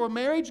do for a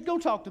marriage? Go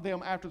talk to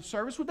them after the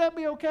service. Would that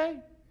be okay?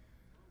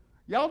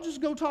 Y'all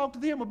just go talk to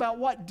them about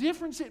what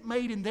difference it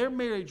made in their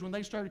marriage when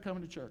they started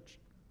coming to church.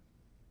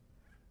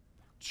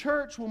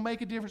 Church will make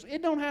a difference.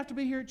 It don't have to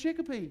be here at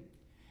Chicopee.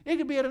 It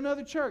could be at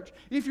another church.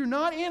 If you're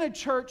not in a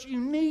church, you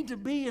need to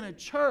be in a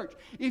church.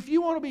 If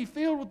you want to be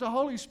filled with the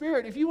Holy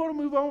Spirit, if you want to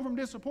move on from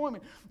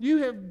disappointment, you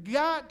have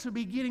got to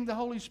be getting the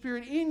Holy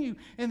Spirit in you.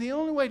 And the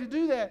only way to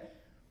do that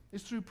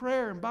is through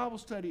prayer and Bible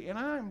study. And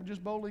I'm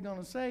just boldly going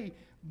to say,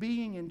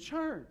 being in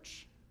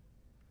church.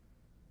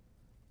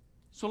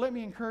 So let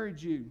me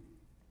encourage you.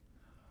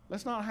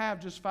 Let's not have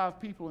just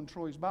 5 people in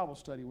Troy's Bible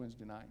study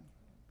Wednesday night.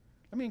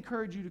 Let me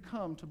encourage you to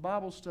come to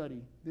Bible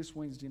study this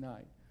Wednesday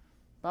night.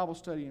 Bible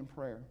study and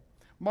prayer.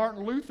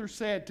 Martin Luther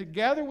said, to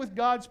gather with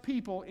God's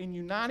people in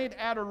united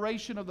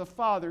adoration of the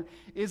Father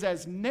is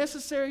as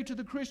necessary to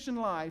the Christian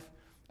life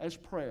as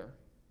prayer.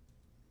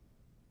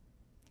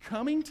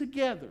 Coming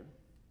together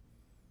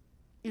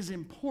is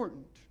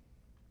important.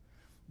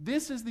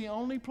 This is the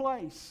only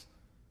place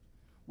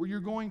where you're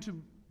going to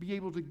be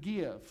able to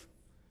give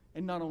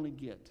and not only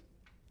get.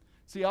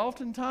 See,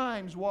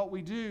 oftentimes what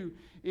we do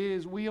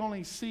is we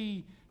only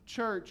see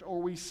church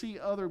or we see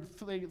other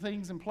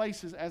things and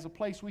places as a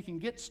place we can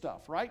get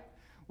stuff, right?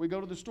 We go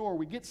to the store,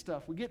 we get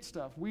stuff.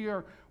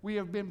 We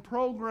have been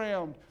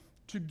programmed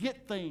to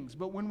get things.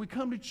 But when we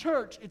come to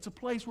church, it's a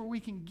place where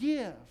we can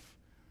give.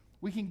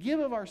 We can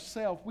give of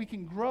ourselves. We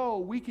can grow.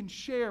 We can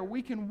share.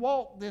 We can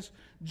walk this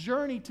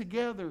journey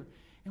together.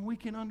 And we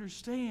can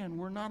understand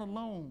we're not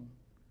alone.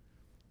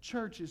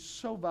 Church is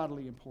so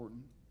vitally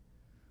important.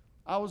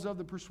 I was of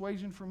the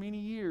persuasion for many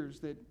years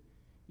that,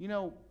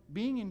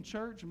 being in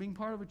church and being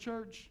part of a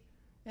church,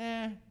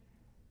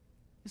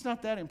 it's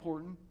not that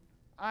important.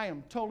 I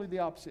am totally the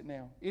opposite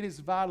now. It is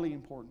vitally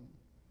important.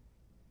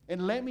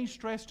 And let me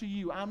stress to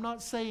you, I'm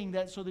not saying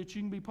that so that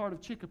you can be part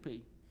of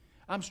Chicopee.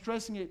 I'm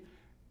stressing it,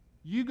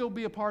 you go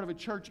be a part of a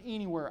church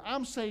anywhere.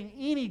 I'm saying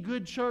any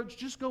good church,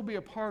 just go be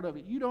a part of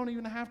it. You don't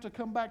even have to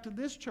come back to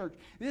this church.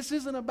 This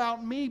isn't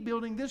about me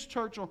building this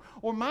church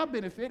or my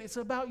benefit. It's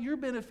about your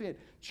benefit.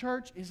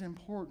 Church is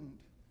important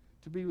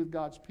to be with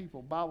God's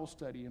people, Bible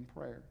study and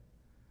prayer.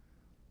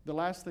 The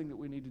last thing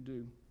we need to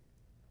do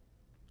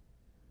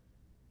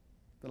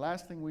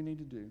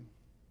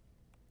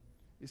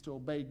is to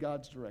obey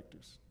God's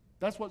directives.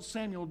 That's what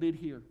Samuel did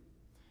here.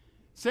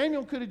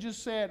 Samuel could have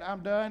just said,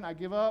 I'm done, I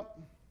give up.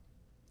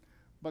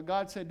 But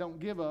God said, don't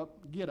give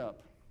up, get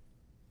up.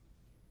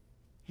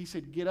 He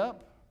said, get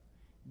up,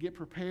 get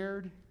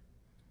prepared,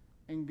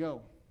 and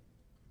go.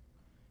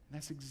 And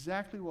that's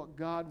exactly what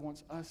God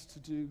wants us to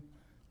do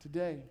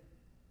today.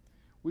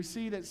 We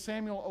see that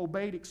Samuel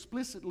obeyed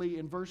explicitly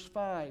in verse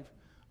 5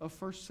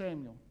 of 1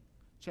 Samuel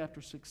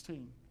chapter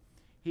 16.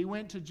 He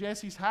went to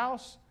Jesse's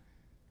house.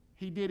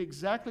 He did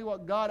exactly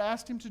what God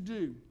asked him to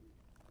do.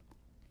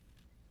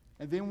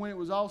 And then when it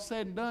was all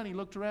said and done, he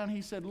looked around and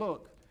he said,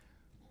 look,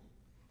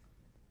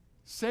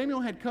 Samuel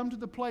had come to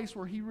the place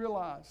where he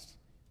realized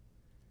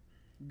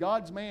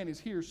God's man is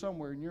here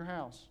somewhere in your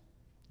house.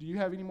 Do you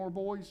have any more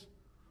boys?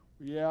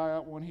 Yeah, I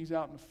got one. He's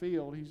out in the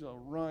field. He's a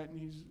runt.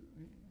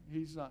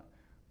 He's not.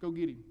 Go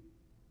get him.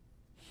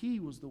 He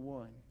was the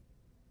one.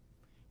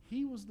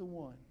 He was the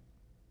one.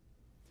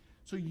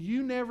 So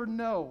you never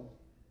know.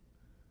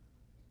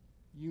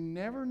 You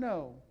never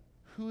know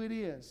who it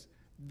is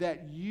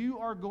that you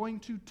are going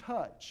to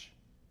touch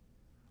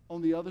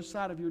on the other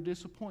side of your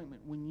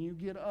disappointment when you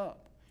get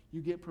up. You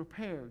get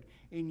prepared,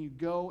 and you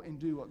go and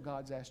do what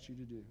God's asked you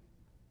to do.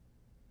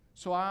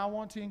 So I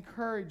want to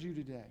encourage you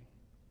today.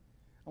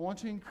 I want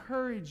to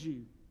encourage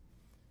you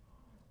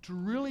to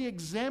really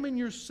examine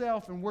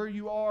yourself and where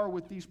you are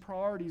with these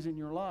priorities in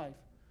your life.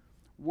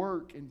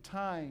 Work and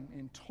time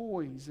and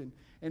toys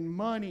and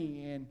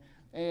money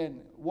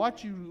and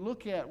what you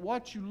look at,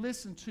 what you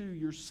listen to,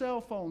 your cell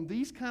phone,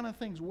 these kind of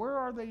things. Where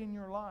are they in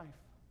your life?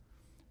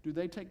 Do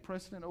they take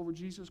precedent over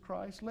Jesus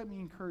Christ? Let me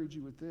encourage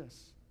you with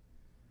this.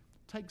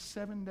 Take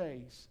 7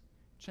 days,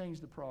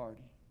 change the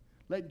priority.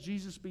 Let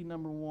Jesus be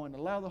number one.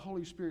 Allow the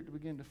Holy Spirit to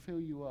begin to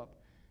fill you up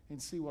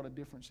and see what a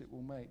difference it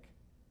will make.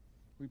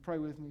 We pray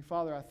with me.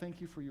 Father, I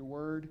thank you for your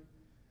word.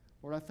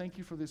 Lord, I thank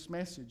you for this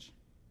message.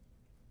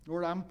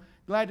 Lord, I'm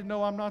glad to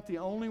know I'm not the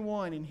only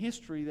one in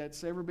history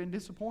that's ever been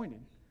disappointed.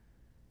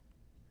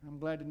 I'm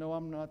glad to know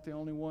I'm not the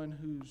only one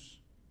who's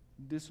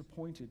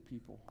disappointed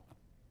people.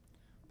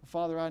 But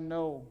Father, I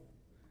know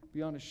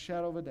beyond a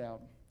shadow of a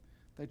doubt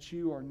that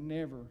you are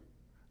never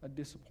a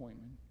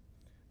disappointment.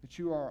 That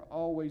you are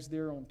always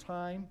there on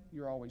time.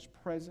 You're always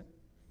present.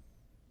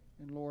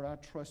 And Lord, I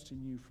trust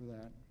in you for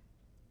that.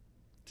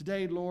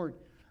 Today, Lord,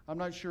 I'm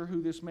not sure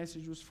who this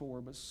message was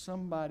for, but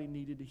somebody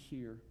needed to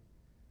hear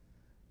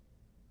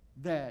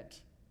that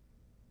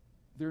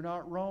they're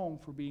not wrong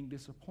for being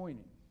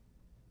disappointed.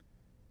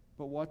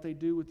 But what they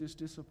do with this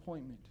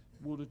disappointment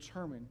will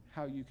determine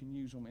how you can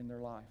use them in their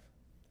life.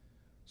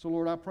 So,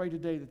 Lord, I pray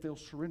today that they'll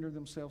surrender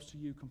themselves to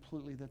you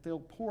completely, that they'll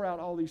pour out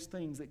all these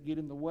things that get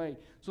in the way,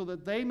 so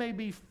that they may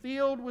be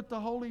filled with the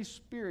Holy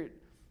Spirit,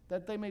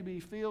 that they may be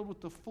filled with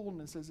the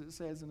fullness, as it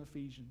says in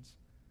Ephesians.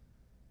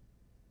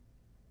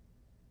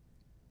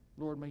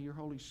 Lord, may your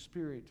Holy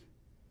Spirit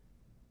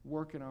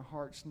work in our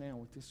hearts now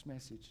with this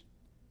message.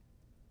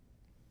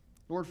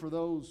 Lord, for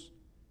those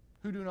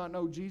who do not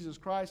know Jesus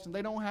Christ and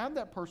they don't have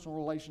that personal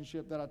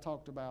relationship that I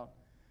talked about,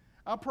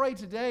 I pray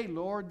today,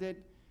 Lord, that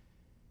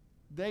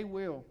they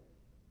will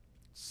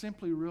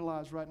simply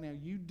realize right now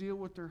you deal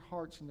with their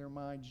hearts and their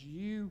minds.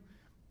 You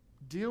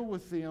deal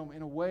with them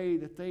in a way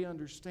that they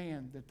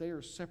understand that they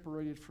are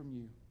separated from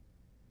you.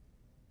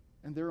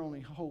 And their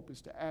only hope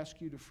is to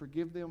ask you to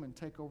forgive them and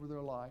take over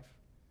their life.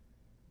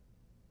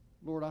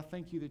 Lord, I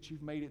thank you that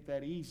you've made it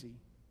that easy.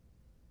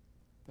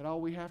 That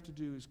all we have to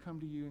do is come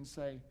to you and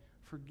say,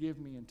 forgive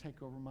me and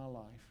take over my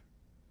life.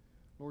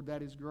 Lord,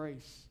 that is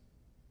grace.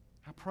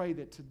 I pray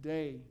that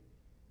today,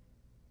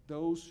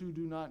 those who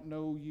do not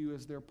know you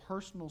as their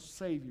personal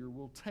Savior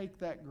will take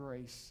that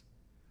grace.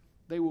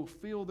 They will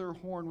fill their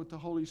horn with the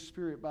Holy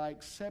Spirit by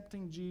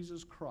accepting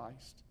Jesus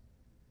Christ.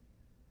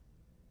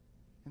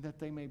 And that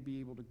they may be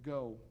able to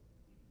go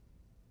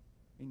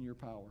in your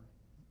power.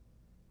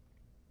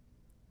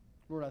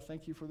 Lord, I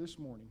thank you for this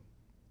morning.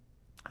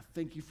 I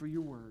thank you for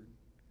your word.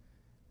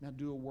 Now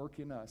do a work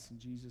in us in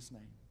Jesus'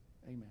 name.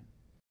 Amen.